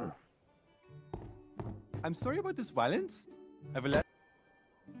free. I'm sorry about this violence. I will let.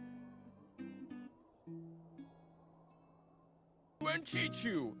 And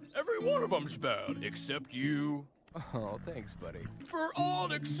Chichu. Every one of them's bad, except you. Oh, thanks, buddy. For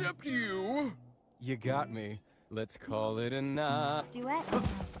all except you. You got me. Let's call it a night. Let's do it.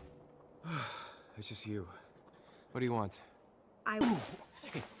 It's just you. What do you want?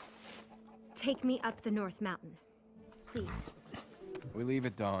 Take me up the North Mountain. Please. We leave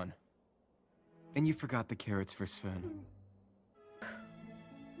at dawn. And you forgot the carrots for Sven.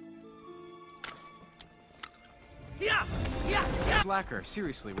 Yeah! Slacker,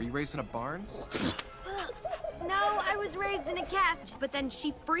 seriously, were you raised in a barn? No, I was raised in a cast, but then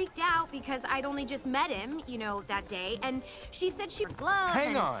she freaked out because I'd only just met him, you know, that day, and she said she would glove.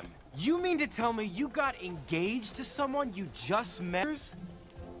 Hang on. You mean to tell me you got engaged to someone you just met?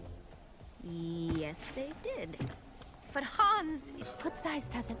 Yes, they did. But Hans, foot size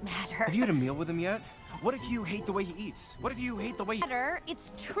doesn't matter. Have you had a meal with him yet? What if you hate the way he eats? What if you hate the way he...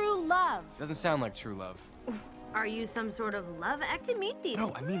 It's true love. Doesn't sound like true love. Are you some sort of love act to meet these?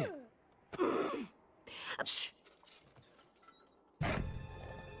 No, I mean it. Shh.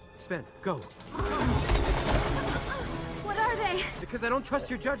 Sven, go. What are they? Because I don't trust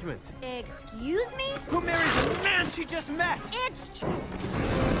your judgment. Excuse me? Who marries the man she just met? It's true.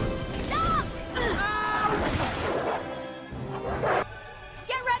 Stop!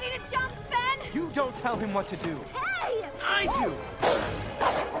 Get ready to jump, Sven! You don't tell him what to do. Hey! I do!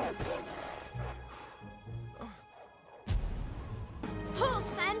 Pull,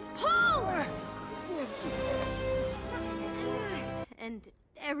 Sven! Pull! And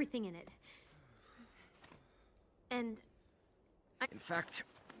everything in it. And... In fact,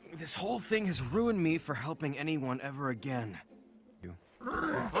 this whole thing has ruined me for helping anyone ever again.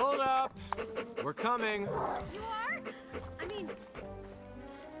 Hold up! We're coming. You are? I mean...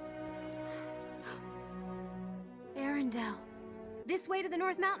 Arendelle. This way to the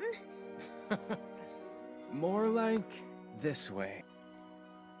North Mountain? More like this way.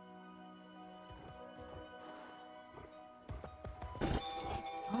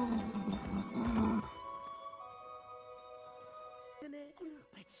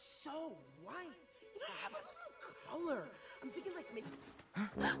 But it's so white. You don't have a color. I'm thinking like maybe...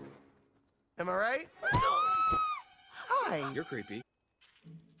 Am I right? Hi. You're creepy.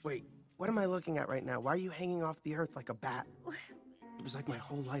 Wait, what am I looking at right now? Why are you hanging off the earth like a bat? It was like my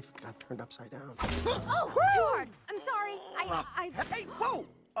whole life got turned upside down. Oh, too hard. I'm sorry. Hey, whoa!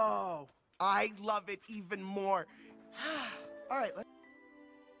 Oh, I love it even more. All right,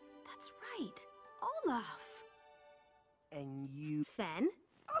 That's right. Olaf. And you... Sven?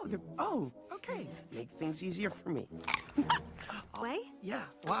 Oh, okay. Make things easier for me. Way? Yeah,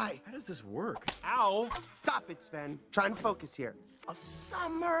 why? How does this work? Ow! Stop it, Sven. Try and focus here. Of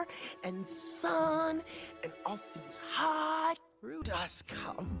summer and sun and all things hot. Really? Does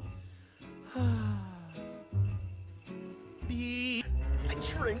come. A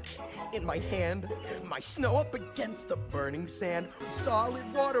drink in my hand, my snow up against the burning sand, solid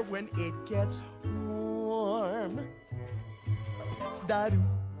water when it gets warm. Da-doo.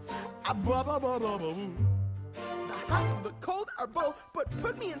 Ah-ba-ba-ba-ba-ba-boo. The hot and the cold are both, but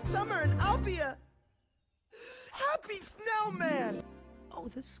put me in summer and I'll be a happy snowman. Oh,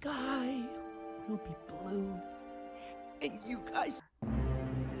 the sky will be blue, and you guys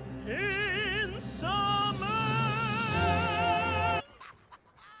in summer.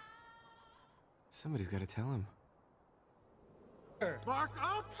 Somebody's got to tell him. Bark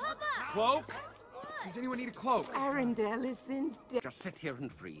up! Cloak? Does anyone need a cloak? Arendelle isn't dead. Just sit here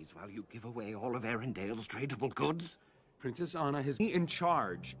and freeze while you give away all of Arendale's tradable goods. Princess Anna has me in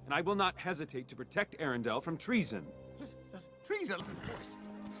charge, and I will not hesitate to protect Arendelle from treason. Treason? Where's the princess?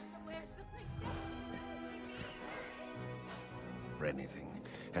 Or anything.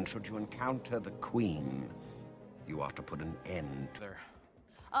 And should you encounter the queen, you ought to put an end to her.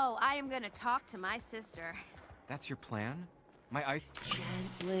 Oh, I am gonna talk to my sister. That's your plan? My eye...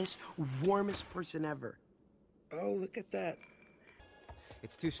 Gentlest, warmest person ever. Oh, look at that.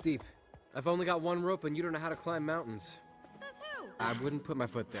 It's too steep. I've only got one rope and you don't know how to climb mountains. Says who? I wouldn't put my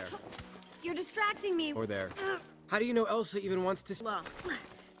foot there. You're distracting me. Or there. How do you know Elsa even wants to... Well,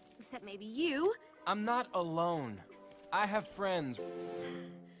 except maybe you. I'm not alone. I have friends.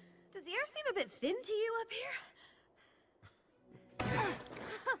 Does the air seem a bit thin to you up here?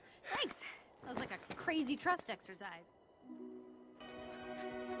 Thanks. That was like a crazy trust exercise.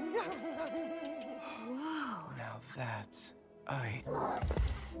 Whoa. Now that's...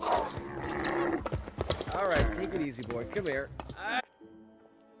 All right, take it easy, boy. Come here.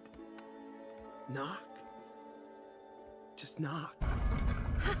 Knock. Just knock.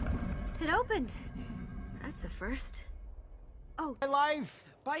 It opened. That's a first. Oh. My life.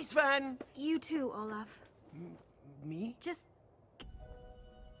 Bye, Sven. You too, Olaf. Me? Just...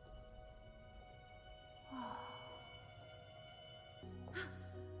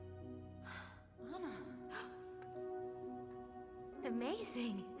 Anna. It's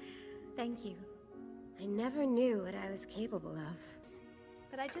amazing. Thank you. I never knew what I was capable of.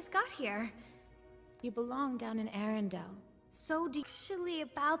 But I just got here. You belong down in Arendelle. So actually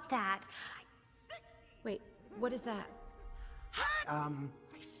about that. Wait, what is that? I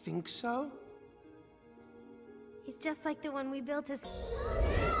think so. He's just like the one we built as...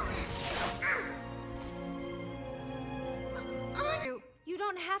 You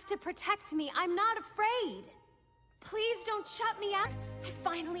don't have to protect me. I'm not afraid. Please don't shut me out. I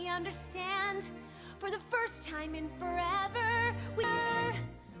finally understand. For the first time in forever,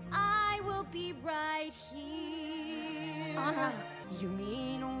 I will be right here. Anna, you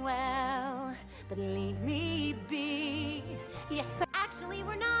mean well, but leave me be. Yes, Actually, Actually,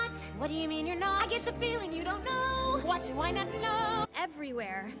 we're not. What do you mean you're not? I get the feeling you don't know. What do I not know?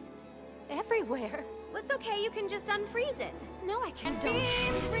 Everywhere. Everywhere. Well, it's okay, you can just unfreeze it. No, I can't. Don't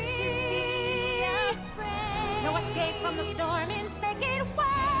have to be afraid. No escape from the storm in second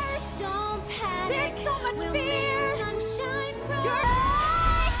worst. Don't panic. There's so much we'll fear. Make the sunshine bright.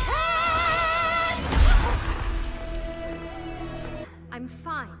 I'm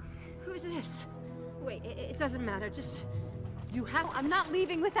fine. Who's this? Wait, it doesn't matter. Just... You have... I'm not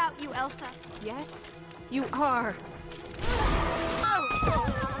leaving without you, Elsa. Yes? You are.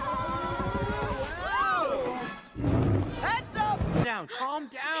 Heads up! Calm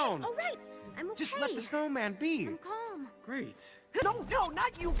down. All right, I'm okay. Just let the snowman be. I'm calm. Great. No,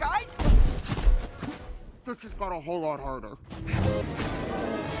 not you guys! This just got a whole lot harder.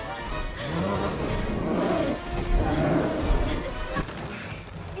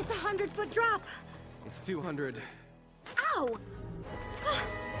 It's a 100-foot drop. It's 200. Ow!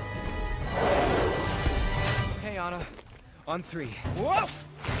 Okay, Anna. On 3. Whoa!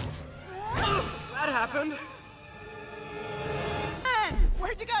 That happened. Man,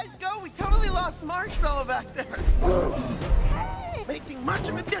 where'd you guys go? We totally lost Marshmallow back there. Making much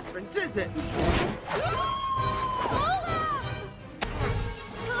of a difference, is it?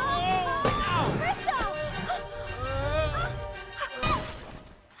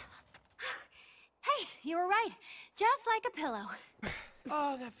 Hey, you were right. Just like a pillow.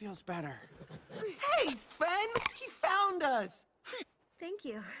 Oh, that feels better. Hey, Sven! He found us! Thank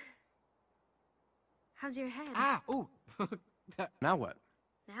you. How's your head? Ah, ooh. Now what?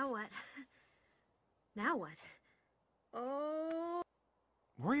 Now what? Now what? Oh...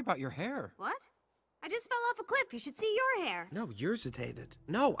 Worry about your hair. What? I just fell off a cliff. You should see your hair. No, yours hesitated.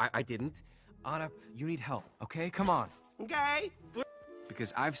 No, I didn't. Anna, you need help, okay? Come on. Okay.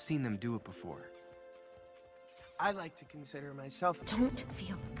 Because I've seen them do it before. I like to consider myself... Don't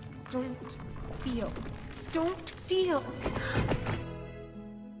feel. Don't feel. Don't feel.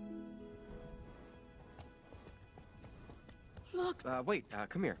 Look. Wait,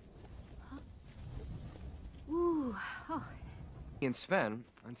 come here. Ooh. Oh, And Sven,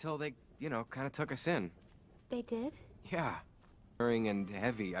 until they, kind of took us in. they did? Yeah. And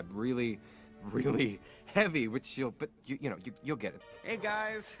heavy. I'm really, really heavy, which you'll get it. Hey,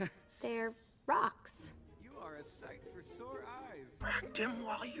 guys. They're rocks. You are a sight for sore eyes. Protect him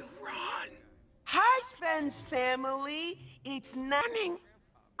while you run. Hi, Sven's family. It's Nanning.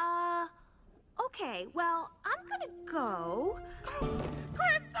 Okay, well, I'm gonna go.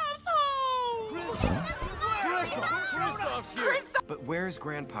 Kristoff's home! Kristoff's here! But where's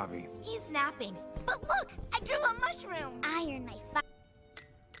Grandpappy? He's napping. But look, I grew a mushroom. Iron my fire.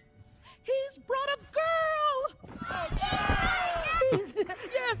 He's brought a girl!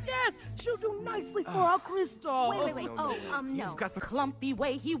 Yes, she'll do nicely for our Kristoff. Wait. No. No. You've got the Clumpy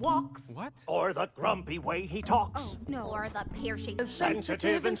way he walks. What? Or the grumpy way he talks. Oh, no. Or the pear-shaped.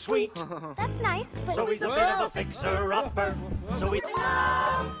 Sensitive and sweet. That's nice, but... So he's a bit of a fixer-upper. So he...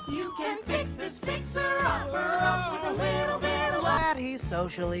 You can fix this fixer-upper up with a little bit of love. He's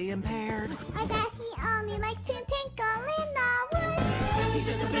socially impaired. I bet he only likes to tinkle in the woods. He's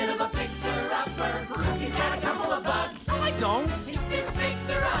just a bit of a fixer-upper. He's got a couple of bugs. No, I don't. This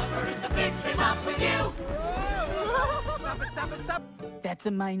fixer-upper is to fix him up with you. Stop. That's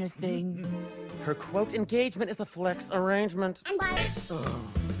a minor thing. Her quote engagement is a flex arrangement.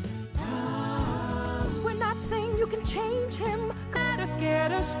 We're not saying you can change him. Kinda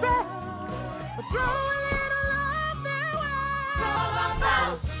scared or stressed. But throw a little love their way. All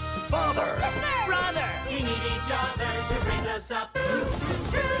about Father! sister, brother. We need each other to raise us up.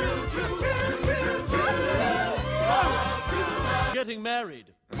 Getting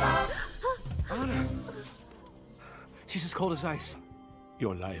married. Anna. She's as cold as ice.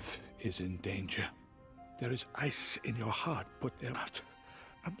 Your life is in danger. There is ice in your heart, put there out.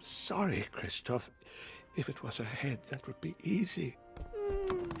 I'm sorry, Kristoff. If it was a head, that would be easy.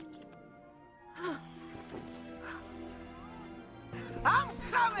 I'm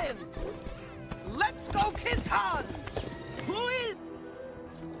coming! Let's go kiss Hans! Who is...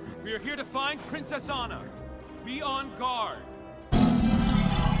 We are here to find Princess Anna. Be on guard.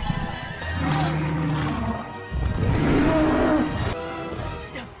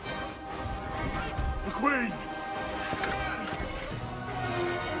 The Queen!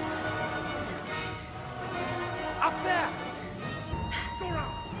 Up there!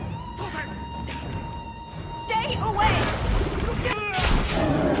 Stay away!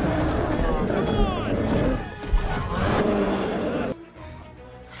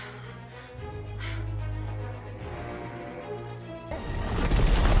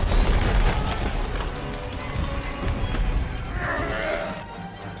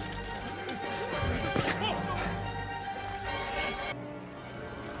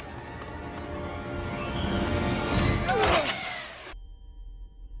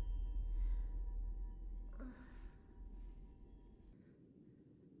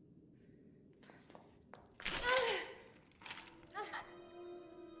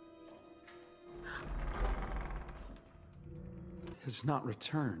 has not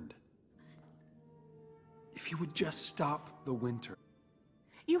returned. If you would just stop the winter.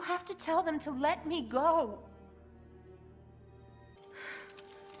 You have to tell them to let me go.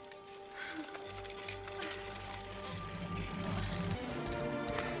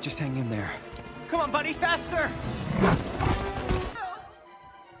 Just hang in there. Come on, buddy, faster!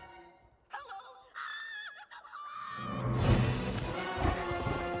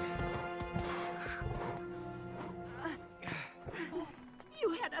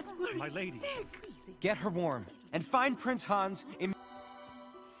 You had us worried. My lady. Sick. Get her warm, and find Prince Hans in...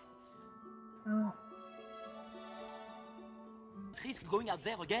 Risk going out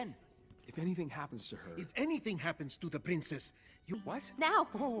there again. If anything happens to her... If anything happens to the princess, you... What? Now!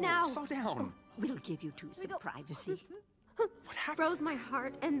 Whoa, now! Slow down! We'll give you two some privacy. What happened? Froze my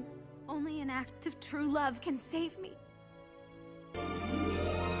heart, and only an act of true love can save me.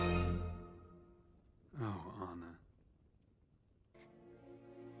 Oh, Anna.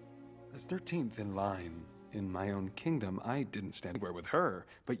 As 13th in line in my own kingdom, I didn't stand anywhere with her.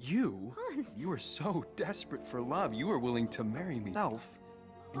 But you... Hans. You were so desperate for love, you were willing to marry me.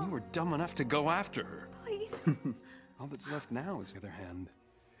 And you were dumb enough to go after her. Please. All that's left now is the other hand.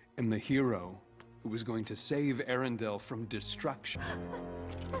 And the hero who was going to save Arendelle from destruction.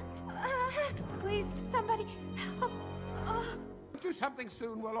 Please, somebody help. do something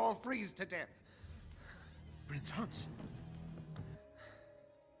soon, we'll all freeze to death. Prince Hans.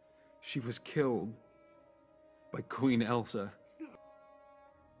 She was killed by Queen Elsa.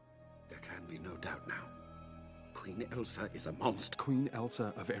 There can be no doubt now. Queen Elsa is a monster. Queen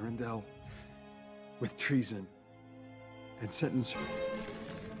Elsa of Arendelle, with treason, and sentence her.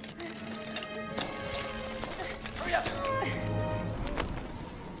 Hurry up!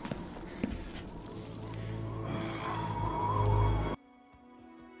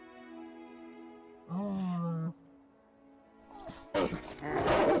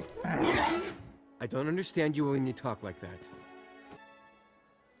 I don't understand you when you talk like that.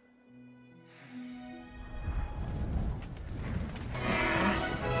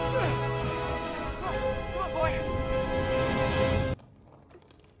 Come on, boy!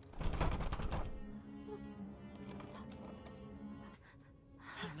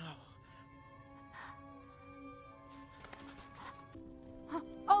 Oh no.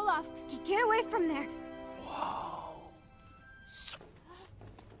 Olaf, get away from there.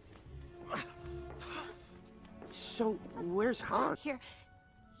 So, where's Han? Here,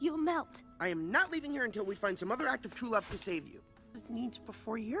 you'll melt. I am not leaving here until we find some other act of true love to save you. His needs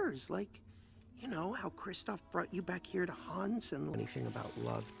before yours, like, you know, how Kristoff brought you back here to Hans and anything about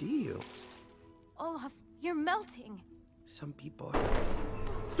love, do you? Olaf, you're melting. Some people are...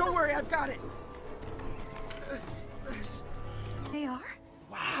 Don't worry, I've got it! They are?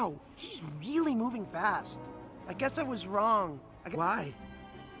 Wow, he's really moving fast. I guess I was wrong. Why?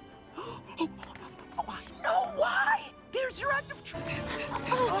 Oh, I know why! There's your act of truth!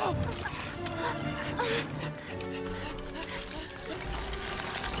 Oh.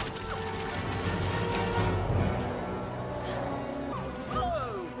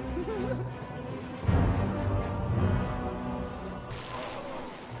 Oh.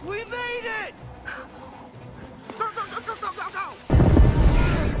 We made it! Go, go, go, go, go, go, go!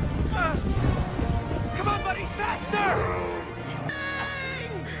 Come on, buddy, faster!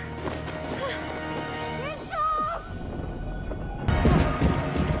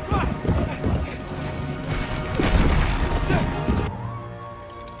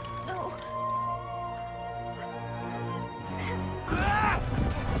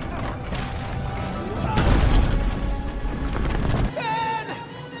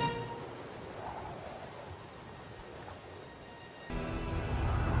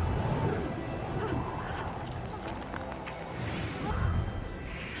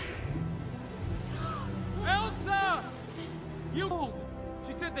 Elsa! You...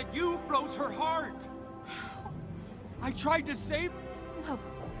 She said that you froze her heart. I tried to save... No.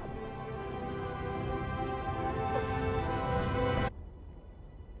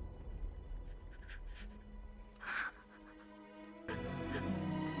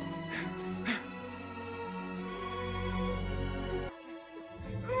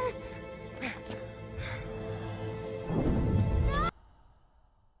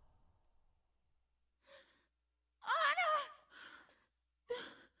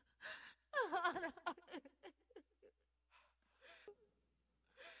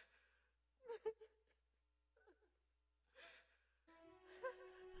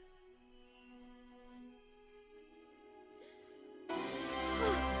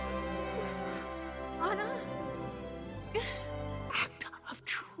 Act of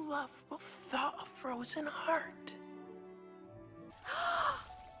true love will thaw a frozen heart.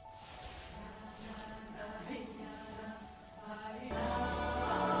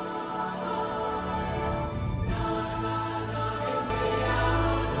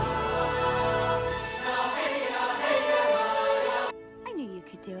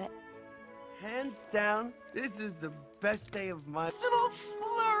 do it. Hands down, this is the best day of my little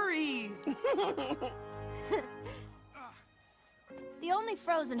flurry. The only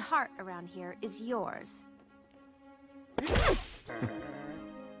frozen heart around here is yours.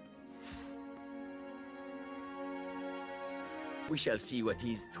 We shall see what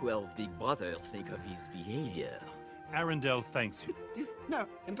his 12 big brothers think of his behavior. Arendelle thanks you. No,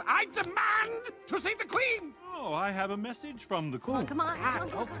 and I demand to see the Queen! Oh, I have a message from the Queen. Come on, come on,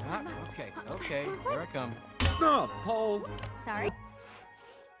 come on, come on. Okay, here I come. No, Paul. Sorry.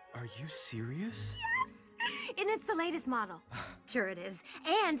 Are you serious? And it's the latest model. Sure it is.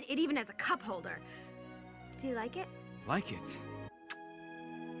 And it even has a cup holder. Do you like it? Like it?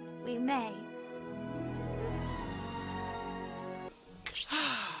 We may.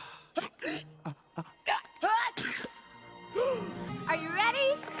 Are you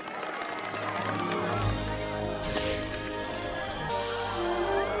ready?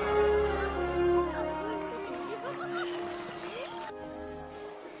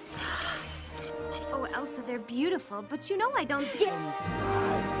 Oh, Elsa, they're beautiful, but you know I don't skip.